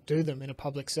just not do them in a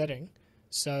public setting.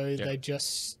 So they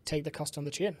just take the cost on the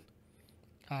chin.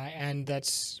 And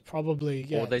that's probably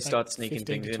Or they like start sneaking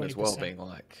 15 things to in as well, 20% being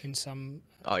like, in some.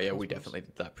 oh yeah, we hospitals. definitely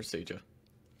did that procedure.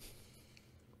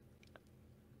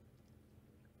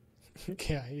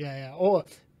 Yeah. Or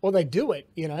they do it,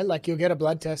 like you'll get a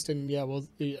blood test and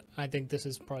I think this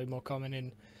is probably more common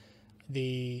in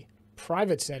the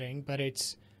private setting, but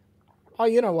it's, oh,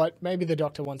 you know what, maybe the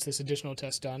doctor wants this additional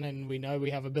test done and we know we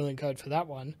have a billing code for that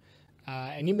one,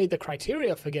 and you meet the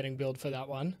criteria for getting billed for that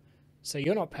one, so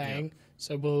you're not paying,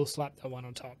 so we'll slap that one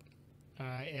on top.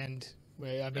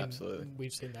 Absolutely.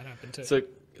 We've seen that happen too. So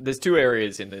there's two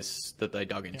areas in this that they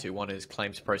dug into. One is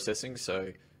claims processing,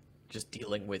 so just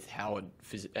dealing with how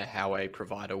a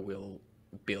provider will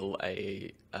bill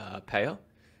a payer.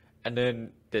 And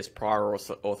then there's prior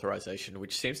authorization,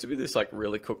 which seems to be this like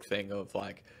really cooked thing of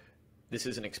like, this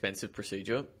is an expensive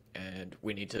procedure and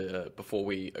we need to, before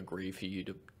we agree for you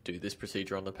to do this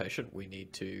procedure on the patient, we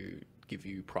need to give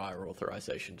you prior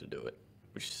authorization to do it,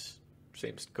 which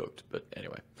seems cooked, but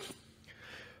anyway.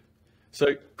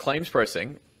 So claims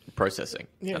processing,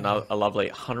 a lovely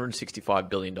 $165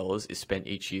 billion is spent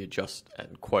each year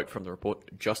and quote from the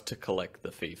report, just to collect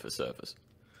the fee for service.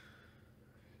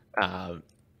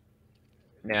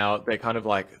 Now, they're kind of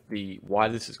like why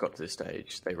this has got to this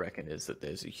stage, they reckon, is that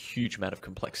there's a huge amount of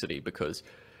complexity because,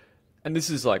 and this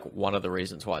is like one of the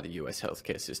reasons why the US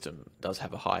healthcare system does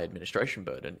have a high administration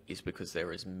burden, is because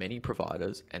there is many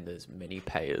providers and there's many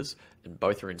payers, and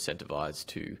both are incentivized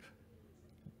to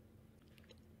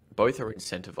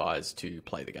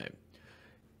play the game.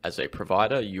 As a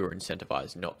provider, you're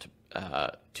incentivized not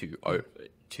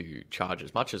to charge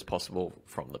as much as possible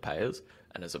from the payers,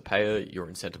 and as a payer, you're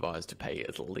incentivized to pay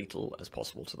as little as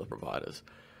possible to the providers.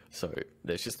 So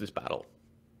there's just this battle,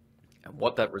 and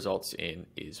what that results in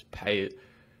is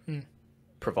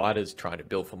providers trying to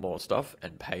bill for more stuff,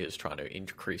 and payers trying to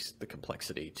increase the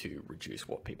complexity to reduce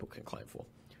what people can claim for.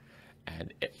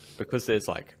 And because there's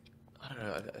like, I don't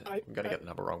know, I'm going to get the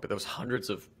number wrong, but there was hundreds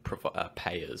of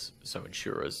payers, so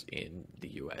insurers in the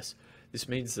US. This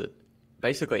means that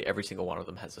basically every single one of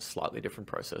them has a slightly different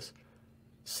process,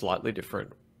 slightly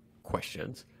different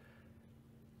questions,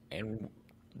 and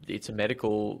it's a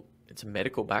medical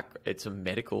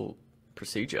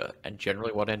procedure. And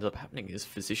generally what ends up happening is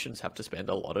physicians have to spend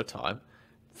a lot of time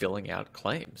filling out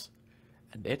claims,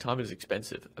 and their time is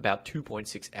expensive. About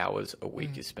 2.6 hours a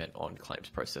week is spent on claims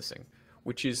processing,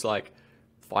 which is like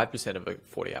 5% of a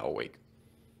 40-hour week,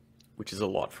 which is a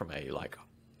lot from a like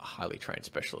highly trained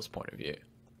specialist point of view.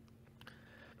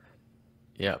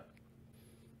 Yeah.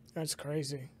 That's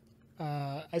crazy.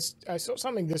 I saw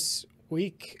something this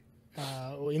week,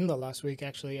 or in the last week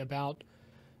actually, about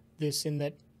this, in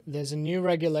that there's a new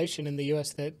regulation in the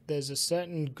US that there's a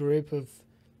certain group of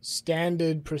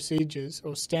standard procedures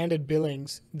or standard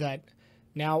billings that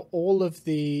now all of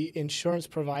the insurance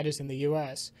providers in the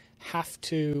US have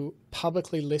to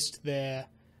publicly list their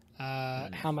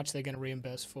how much they're going to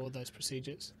reimburse for those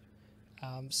procedures.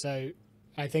 So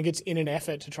I think it's in an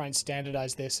effort to try and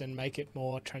standardize this and make it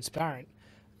more transparent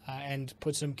and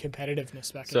put some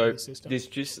competitiveness back into the system.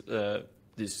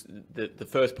 The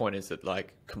first point is that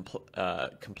like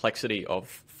complexity of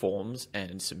forms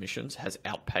and submissions has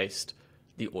outpaced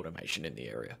the automation in the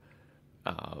area.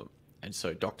 And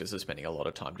so doctors are spending a lot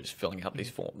of time just filling out these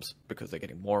forms because they're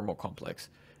getting more and more complex,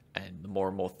 and the more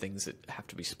and more things that have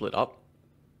to be split up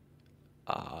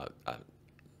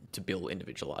to bill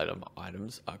individual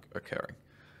items are occurring.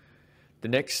 The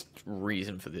next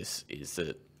reason for this is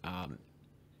that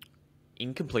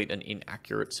incomplete and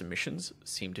inaccurate submissions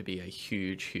seem to be a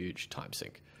huge time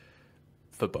sink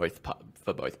for both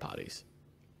parties.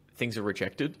 Things are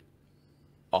rejected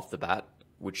off the bat,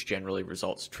 which generally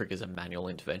triggers a manual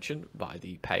intervention by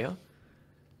the payer,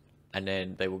 and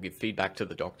then they will give feedback to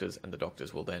the doctors, and the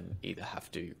doctors will then either have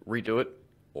to redo it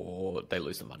or they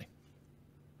lose the money.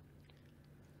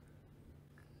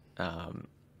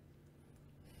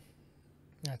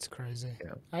 That's crazy.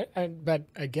 Yeah. But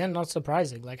again, not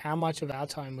surprising. Like, how much of our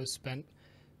time was spent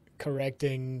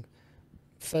correcting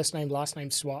first name, last name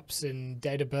swaps and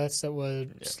date of births that were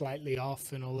slightly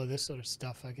off and all of this sort of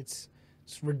stuff. Like, it's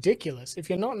ridiculous. If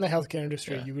you're not in the healthcare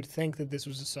industry, you would think that this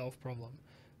was a solved problem.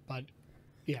 But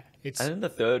it's And then the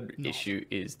third issue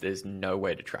is there's no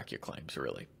way to track your claims,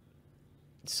 really.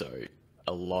 So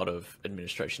a lot of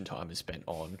administration time is spent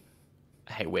on,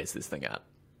 hey, where's this thing at?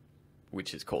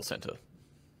 Which is call center.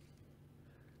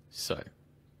 So.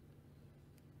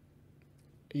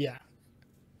 Yeah.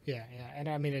 And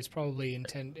I mean, it's probably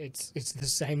it's the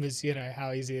same as,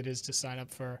 how easy it is to sign up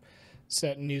for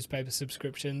certain newspaper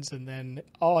subscriptions, and then,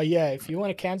 if you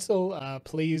want to cancel,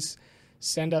 please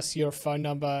send us your phone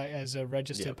number as a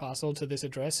registered Yep. parcel to this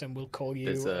address, and we'll call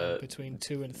There's you a between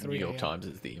 2 and New 3 York a.m. Times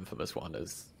is the infamous one.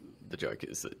 As the joke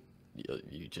is that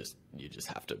you just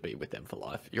have to be with them for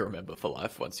life. You're a member for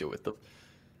life once you're with them.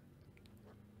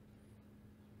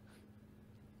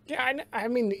 Yeah, I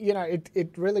mean, you know,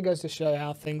 it really goes to show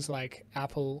how things like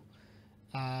Apple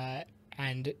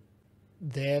and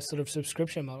their sort of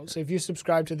subscription model. So if you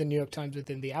subscribe to the New York Times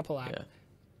within the Apple app, Yeah.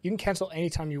 you can cancel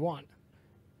anytime you want.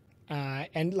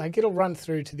 And like it'll run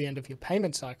through to the end of your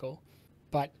payment cycle,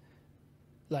 but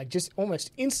like just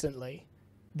almost instantly,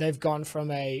 they've gone from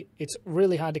it's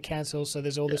really hard to cancel, so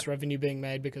there's all this revenue being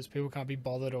made because people can't be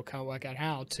bothered or can't work out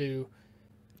how, to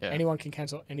anyone can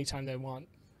cancel anytime they want,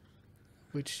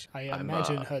 which I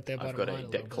imagine hurt their bottom line I've got a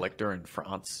debt collector in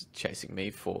France chasing me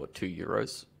for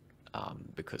 €2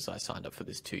 because I signed up for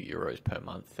this €2 per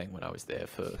month thing when I was there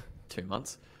for 2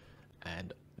 months,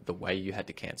 and the way you had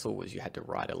to cancel was you had to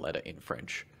write a letter in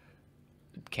French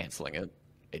cancelling it.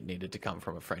 It needed to come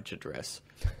from a French address,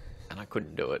 and I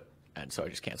couldn't do it, and so I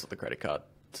just cancelled the credit card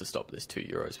to stop this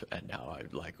 €2, and now I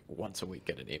like once a week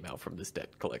get an email from this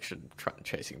debt collection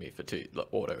chasing me for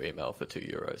auto email for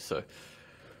 €2. So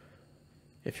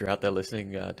if you're out there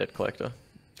listening, debt collector,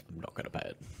 I'm not going to pay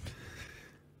it.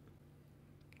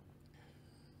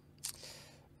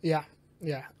 Yeah,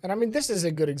 and I mean this is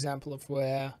a good example of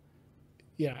where,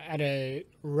 you know, at a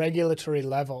regulatory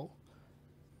level,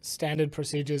 standard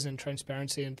procedures and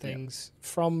transparency and things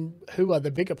from who are the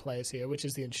bigger players here, which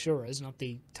is the insurers, not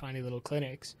the tiny little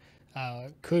clinics,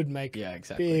 could make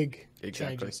big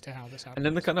changes to how this happens. And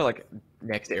then the kind of like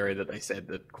next area that they said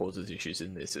that causes issues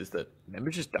in this is that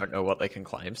members just don't know what they can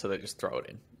claim, so they just throw it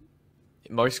in.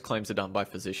 Most claims are done by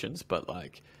physicians, but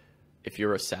like if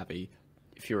you're a savvy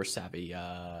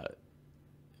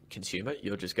consumer,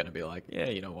 you're just going to be like, yeah,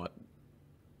 you know what,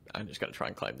 I'm just going to try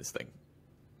and claim this thing.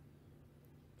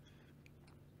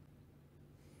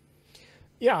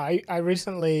 Yeah, I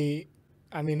recently,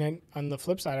 I mean, on the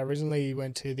flip side, I recently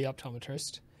went to the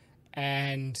optometrist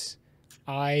and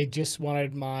I just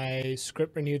wanted my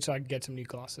script renewed so I could get some new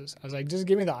glasses. I was like, just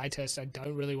give me the eye test. I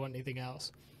don't really want anything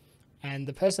else. And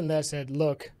the person there said,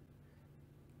 look,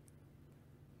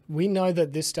 we know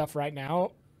that this stuff right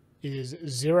now is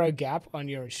zero gap on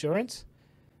your insurance.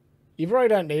 You probably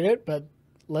don't need it, but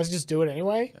let's just do it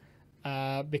anyway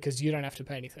because you don't have to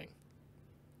pay anything.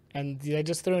 And they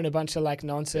just threw in a bunch of like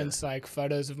nonsense, like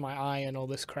photos of my eye and all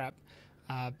this crap,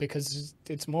 because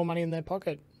it's more money in their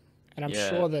pocket. And I'm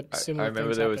sure that similar things I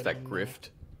remember there was that happen grift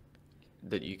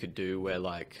that you could do where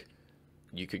like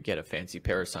you could get a fancy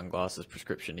pair of sunglasses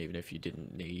prescription even if you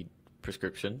didn't need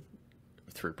prescription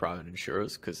through private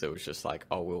insurers, because there was just like,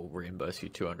 oh, we'll reimburse you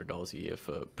 $200 a year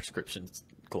for prescription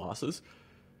glasses,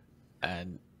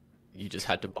 and you just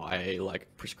had to buy like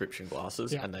prescription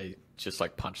glasses and they just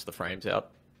like punched the frames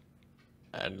out.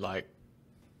 And like,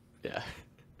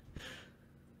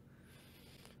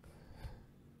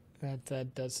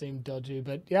 that does seem dodgy,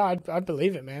 but yeah, I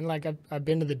believe it, man. Like I've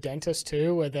been to the dentist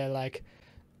too, where they're like,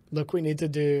 look,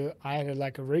 I had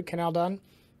like a root canal done,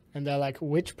 and they're like,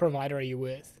 which provider are you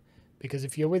with? Because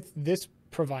if you're with this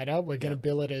provider, we're going to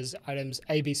bill it as items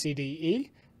A, B, C, D,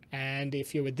 E, and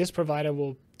if you're with this provider,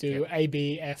 we'll do A,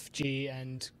 B, F, G,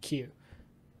 and Q.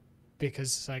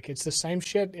 Because like it's the same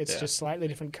shit, it's just slightly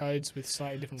different codes with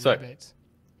slightly different rebates.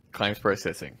 Claims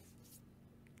processing,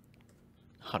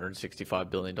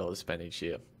 $165 billion spent each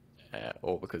year,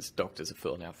 all because doctors are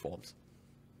filling out forms.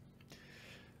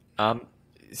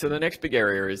 So the next big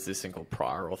area is this thing called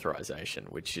prior authorization,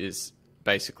 which is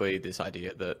basically this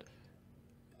idea that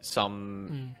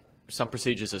some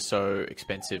procedures are so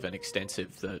expensive and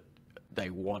extensive that they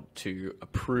want to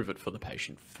approve it for the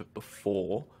patient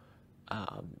before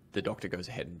the doctor goes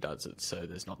ahead and does it, so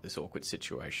there's not this awkward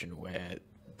situation where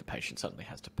the patient suddenly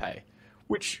has to pay,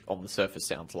 which on the surface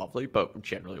sounds lovely, but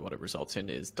generally what it results in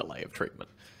is delay of treatment.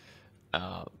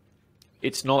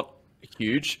 It's not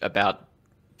huge, about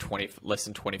less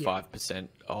than 25%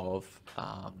 of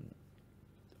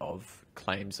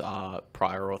claims are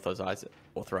prior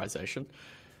authorization,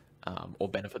 or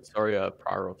benefits,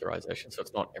 prior authorization, so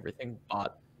it's not everything,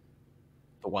 but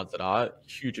the ones that are,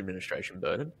 huge administration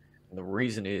burden. And the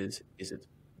reason is it's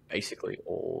basically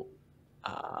all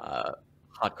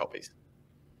hard copies.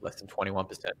 Less than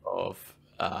 21%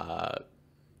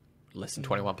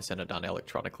 are done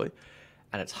electronically,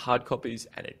 and it's hard copies,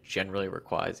 and it generally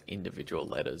requires individual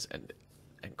letters and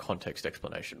context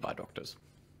explanation by doctors.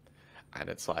 And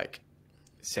it's like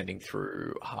sending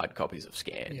through hard copies of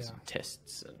scans, and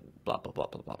tests, and blah blah blah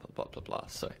blah blah blah blah blah.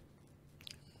 So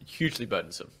hugely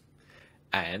burdensome,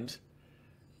 and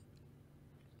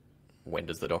when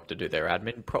does the doctor do their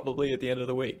admin? Probably at the end of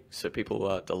the week. So people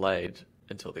are delayed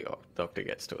until the doctor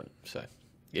gets to it. So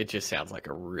it just sounds like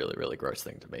a really, really gross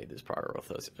thing to me, this prior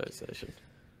authorization.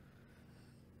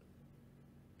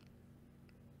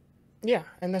 Yeah,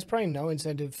 and there's probably no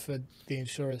incentive for the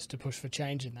insurers to push for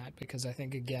change in that, because I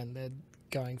think, again, they're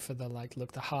going for the, like,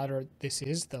 look, the harder this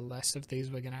is, the less of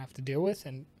these we're going to have to deal with,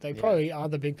 and they probably are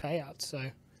the big payouts. So,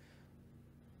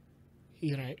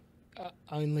 you know,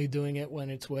 only doing it when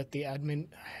it's worth the admin,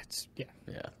 it's,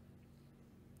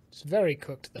 it's very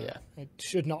cooked, though. It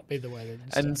should not be the way that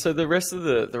it's And done. so the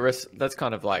rest, that's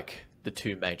kind of like the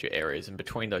two major areas, and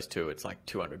between those two, it's like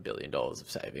 $200 billion of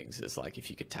savings. Is like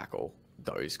if you could tackle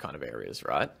those kind of areas,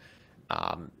 right?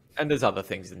 And there's other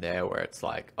things in there where it's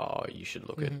like, oh, you should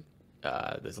look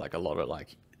at. There's like a lot of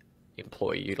like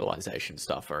employee utilization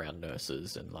stuff around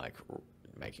nurses and like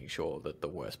making sure that the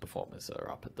worst performers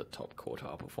are up at the top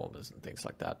quartile performers and things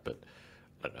like that. But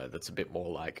I don't know, that's a bit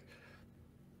more like,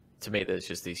 to me, there's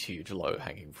just these huge low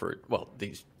hanging fruit. Well,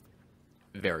 these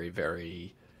very,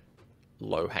 very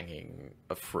low hanging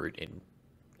fruit in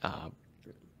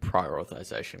prior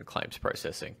authorization claims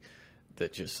processing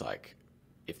that just like,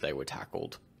 if they were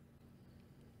tackled,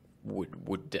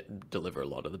 would deliver a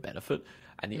lot of the benefit.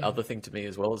 And the other thing to me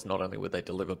as well is not only would they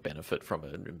deliver benefit from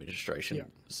an administration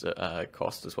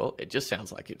cost as well, it just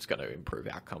sounds like it's going to improve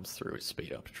outcomes through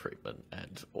speed up treatment,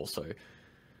 and also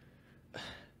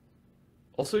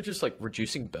just like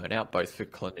reducing burnout both for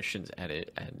clinicians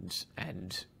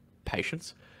and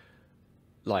patients.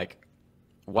 Like,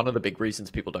 one of the big reasons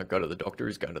people don't go to the doctor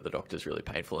is going to the doctor is really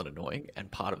painful and annoying,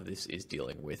 and part of this is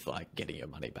dealing with like getting your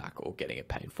money back or getting it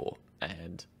paid for.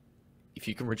 And if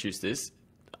you can reduce this,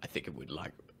 I think it would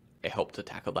like help to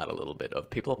tackle that a little bit. Of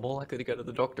people are more likely to go to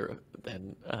the doctor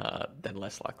than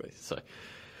less likely. So,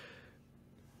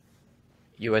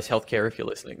 US healthcare, if you're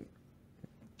listening,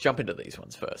 jump into these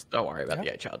ones first. Don't worry about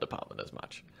the HR department as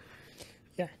much.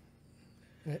 Yeah.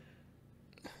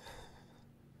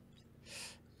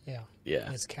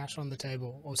 There's cash on the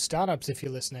table. Or startups, if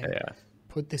you're listening.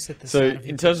 Put this at the So start of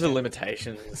in terms of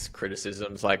limitations,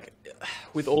 criticisms, like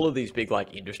with all of these big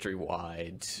like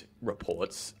industry-wide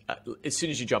reports, as soon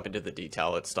as you jump into the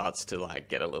detail, it starts to like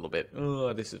get a little bit,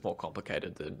 oh, this is more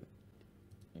complicated than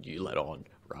you let on,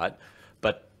 right?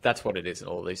 But that's what it is in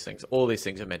all of these things. All these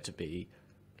things are meant to be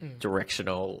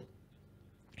directional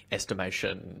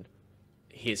estimation.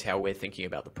 Here's how we're thinking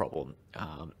about the problem.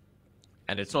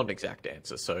 And it's not an exact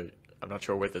answer. So I'm not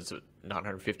sure whether it's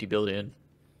 950 billion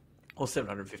or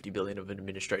 750 billion of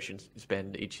administration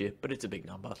spend each year, but it's a big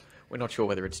number. We're not sure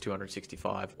whether it's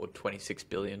 265 or 26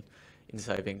 billion in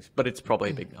savings, but it's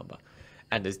probably a big number.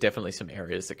 And there's definitely some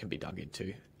areas that can be dug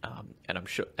into. And I'm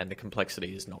sure, and the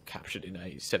complexity is not captured in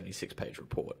a 76-page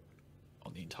report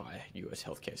on the entire US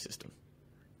healthcare system.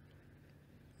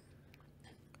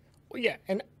 Well, yeah,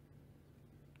 and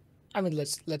I mean,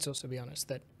 let's also be honest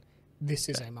that this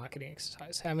is a marketing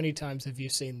exercise. How many times have you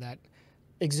seen that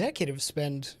executives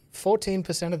spend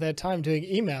 14% of their time doing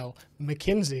email?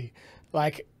 McKinsey,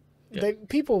 like,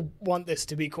 people want this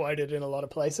to be quoted in a lot of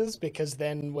places, because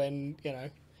then when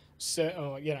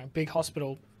big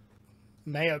hospital,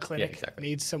 Mayo Clinic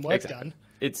needs some work done,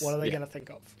 what are they going to think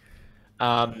of?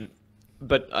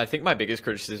 But I think my biggest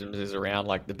criticism is around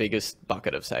like the biggest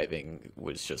bucket of saving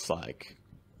was just like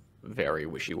very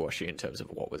wishy-washy in terms of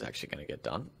what was actually going to get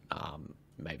done.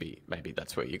 Maybe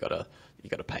that's where you gotta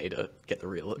pay to get the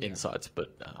real insights,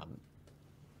 but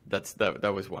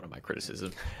that was one of my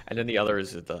criticisms. And then the other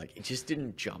is that like it just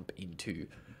didn't jump into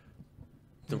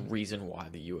the reason why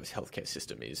the US healthcare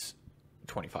system is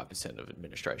 25% of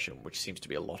administration, which seems to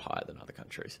be a lot higher than other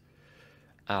countries.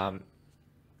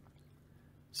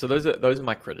 So those are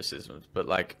my criticisms. But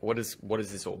like, what does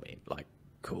this all mean? Like,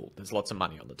 cool, there's lots of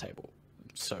money on the table.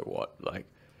 So what? Like,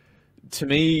 to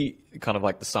me, kind of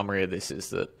like the summary of this is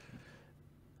that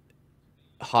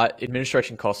high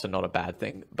administration costs are not a bad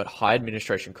thing, but high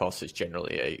administration costs is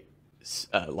generally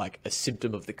a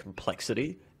symptom of the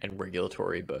complexity and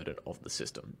regulatory burden of the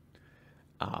system.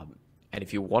 And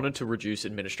if you wanted to reduce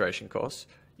administration costs,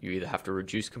 you either have to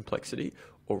reduce complexity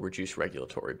or reduce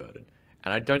regulatory burden.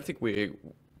 And I don't think we're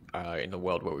in the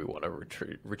world where we want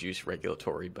to reduce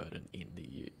regulatory burden in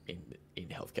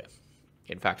healthcare.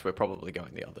 In fact, we're probably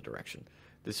going the other direction.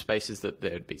 There's spaces that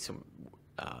there'd be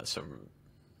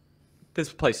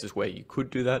there's places where you could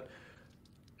do that,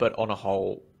 but on a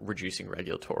whole, reducing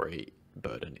regulatory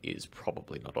burden is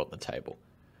probably not on the table.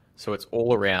 So it's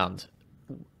all around,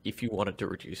 if you wanted to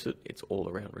reduce it, it's all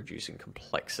around reducing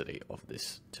complexity of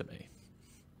this, to me.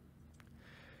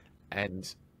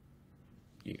 And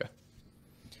you go.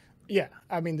 Yeah,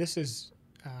 I mean, this is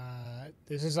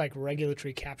this is like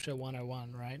regulatory capture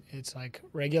 101, right? It's like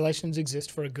regulations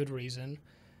exist for a good reason.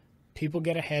 People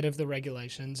get ahead of the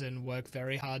regulations and work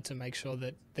very hard to make sure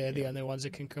that they're the only ones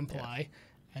that can comply,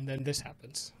 and then this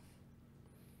happens.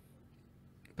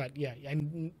 But yeah,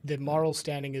 and the moral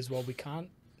standing is, well, we can't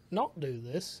not do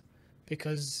this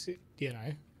because, you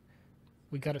know,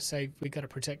 we got to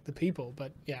protect the people.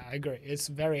 But yeah, I agree. It's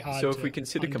very hard. So if we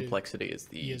consider complexity as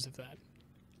the years of that,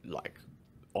 like,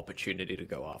 opportunity to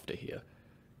go after here,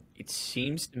 it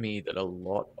seems to me that a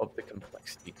lot of the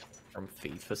complexity comes from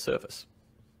fee for service,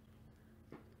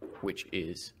 which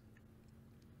is,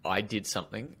 I did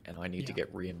something and I need to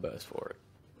get reimbursed for it.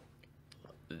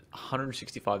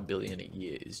 165 billion a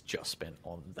year is just spent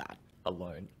on that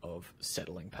alone of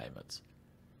settling payments.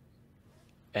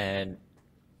 And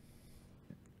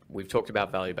we've talked about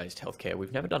value-based healthcare.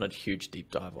 We've never done a huge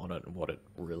deep dive on it and what it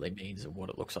really means and what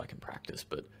it looks like in practice.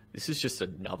 But this is just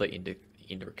another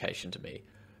indication to me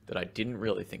that I didn't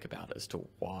really think about as to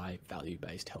why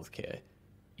value-based healthcare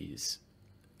is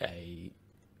a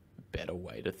better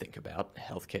way to think about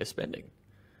healthcare spending.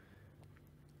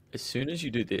 As soon as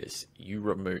you do this, you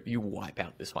wipe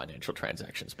out this financial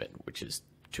transaction spend, which is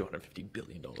 $250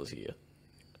 billion a year.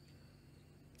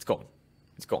 It's gone.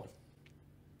 It's gone.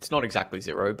 It's not exactly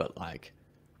zero, but like,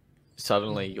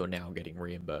 suddenly you're now getting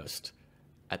reimbursed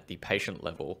at the patient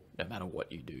level, no matter what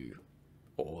you do,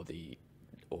 or the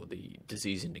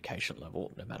disease indication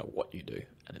level, no matter what you do,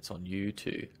 and it's on you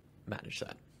to manage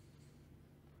that.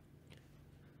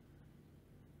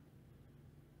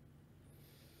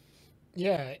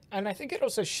 Yeah, and I think it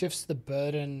also shifts the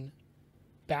burden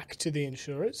back to the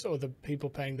insurers or the people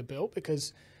paying the bill,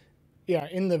 because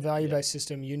in the value-based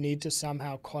system, you need to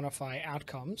somehow quantify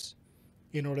outcomes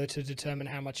in order to determine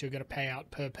how much you're going to pay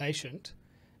out per patient.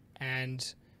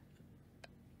 And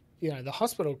the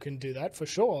hospital can do that for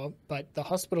sure, but the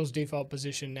hospital's default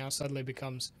position now suddenly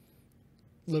becomes,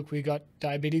 look, we got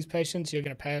diabetes patients, you're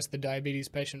going to pay us the diabetes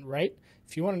patient rate.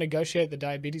 If you want to negotiate the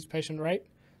diabetes patient rate,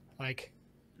 like,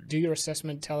 do your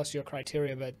assessment, tell us your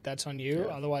criteria, but that's on you.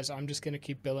 Yeah. Otherwise, I'm just going to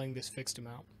keep billing this fixed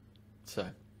amount. So,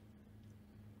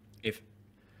 if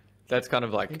that's kind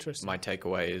of like my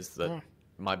takeaway is that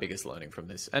my biggest learning from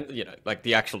this, and like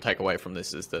the actual takeaway from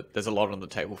this is that there's a lot on the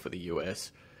table for the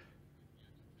US.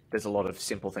 There's a lot of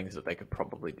simple things that they could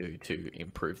probably do to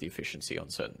improve the efficiency on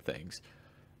certain things.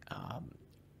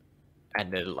 And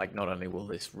then, like, not only will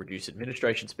this reduce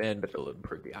administration spend, but it'll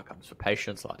improve the outcomes for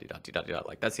patients, la-di-da-di-da-di-da.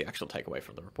 Like, that's the actual takeaway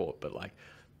from the report. But, like,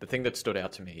 the thing that stood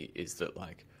out to me is that,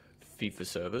 like,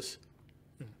 fee-for-service,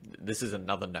 this is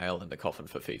another nail in the coffin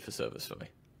for fee-for-service for me.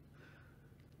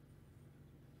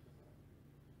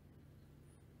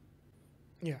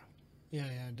 Yeah,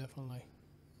 definitely.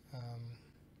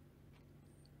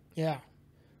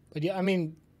 But I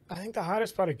mean, I think the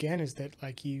hardest part, again, is that,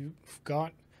 like, you've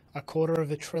got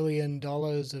 $250 billion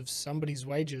of somebody's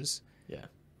wages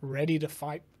ready to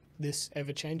fight this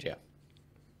ever-changing.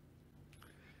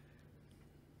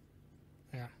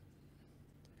 Yeah.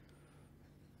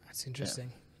 That's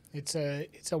interesting. Yeah.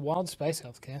 It's a wild space,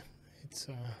 healthcare. It's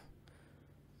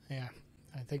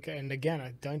I think, and again,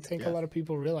 I don't think a lot of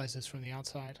people realize this from the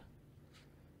outside.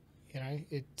 I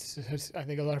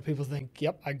think a lot of people think,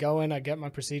 yep, I go in, I get my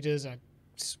procedures, I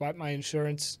swipe my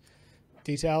insurance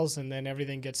details, and then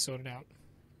everything gets sorted out.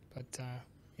 But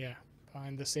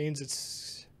behind the scenes,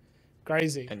 it's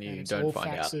crazy, and it's don't all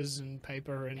find faxes and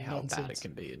paper and how nonsense. bad it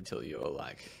can be until you're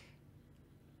like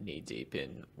knee deep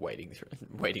in wading through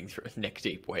neck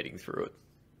deep wading through it.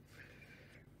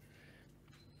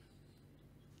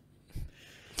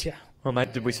 Yeah. Well,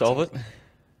 mate, did we solve it?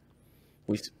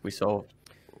 We solved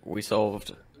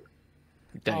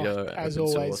data as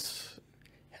open always. Source.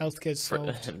 Healthcare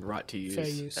solved. And right to use, fair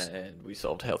use. And we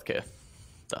solved healthcare.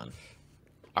 Done.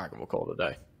 I reckon we'll call it a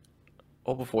day.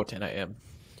 Or before 10 a.m.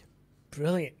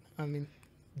 Brilliant. I mean,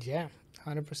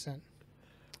 100%.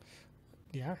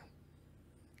 Yeah,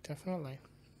 definitely.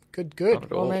 Good.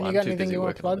 Well, man, you got anything you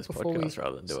want to plug before we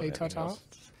say ta-ta?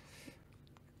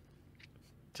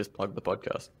 Just plug the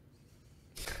podcast.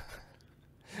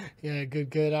 Yeah,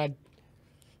 good.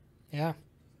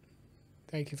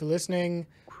 Thank you for listening.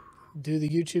 Do the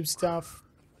YouTube stuff.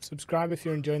 Subscribe if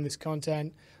you're enjoying this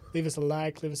content. Leave us a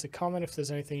like. Leave us a comment if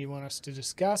there's anything you want us to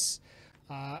discuss.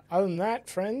 Other than that,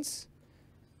 friends,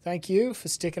 thank you for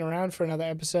sticking around for another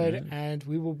episode, and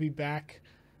we will be back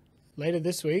later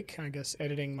this week. I guess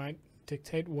editing might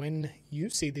dictate when you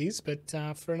see these, but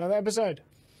for another episode.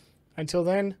 Until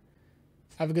then,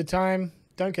 have a good time.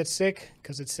 Don't get sick,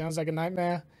 because it sounds like a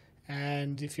nightmare.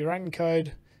 And if you're writing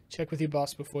code, check with your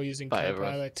boss before using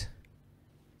Copilot.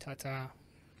 Ta-ta.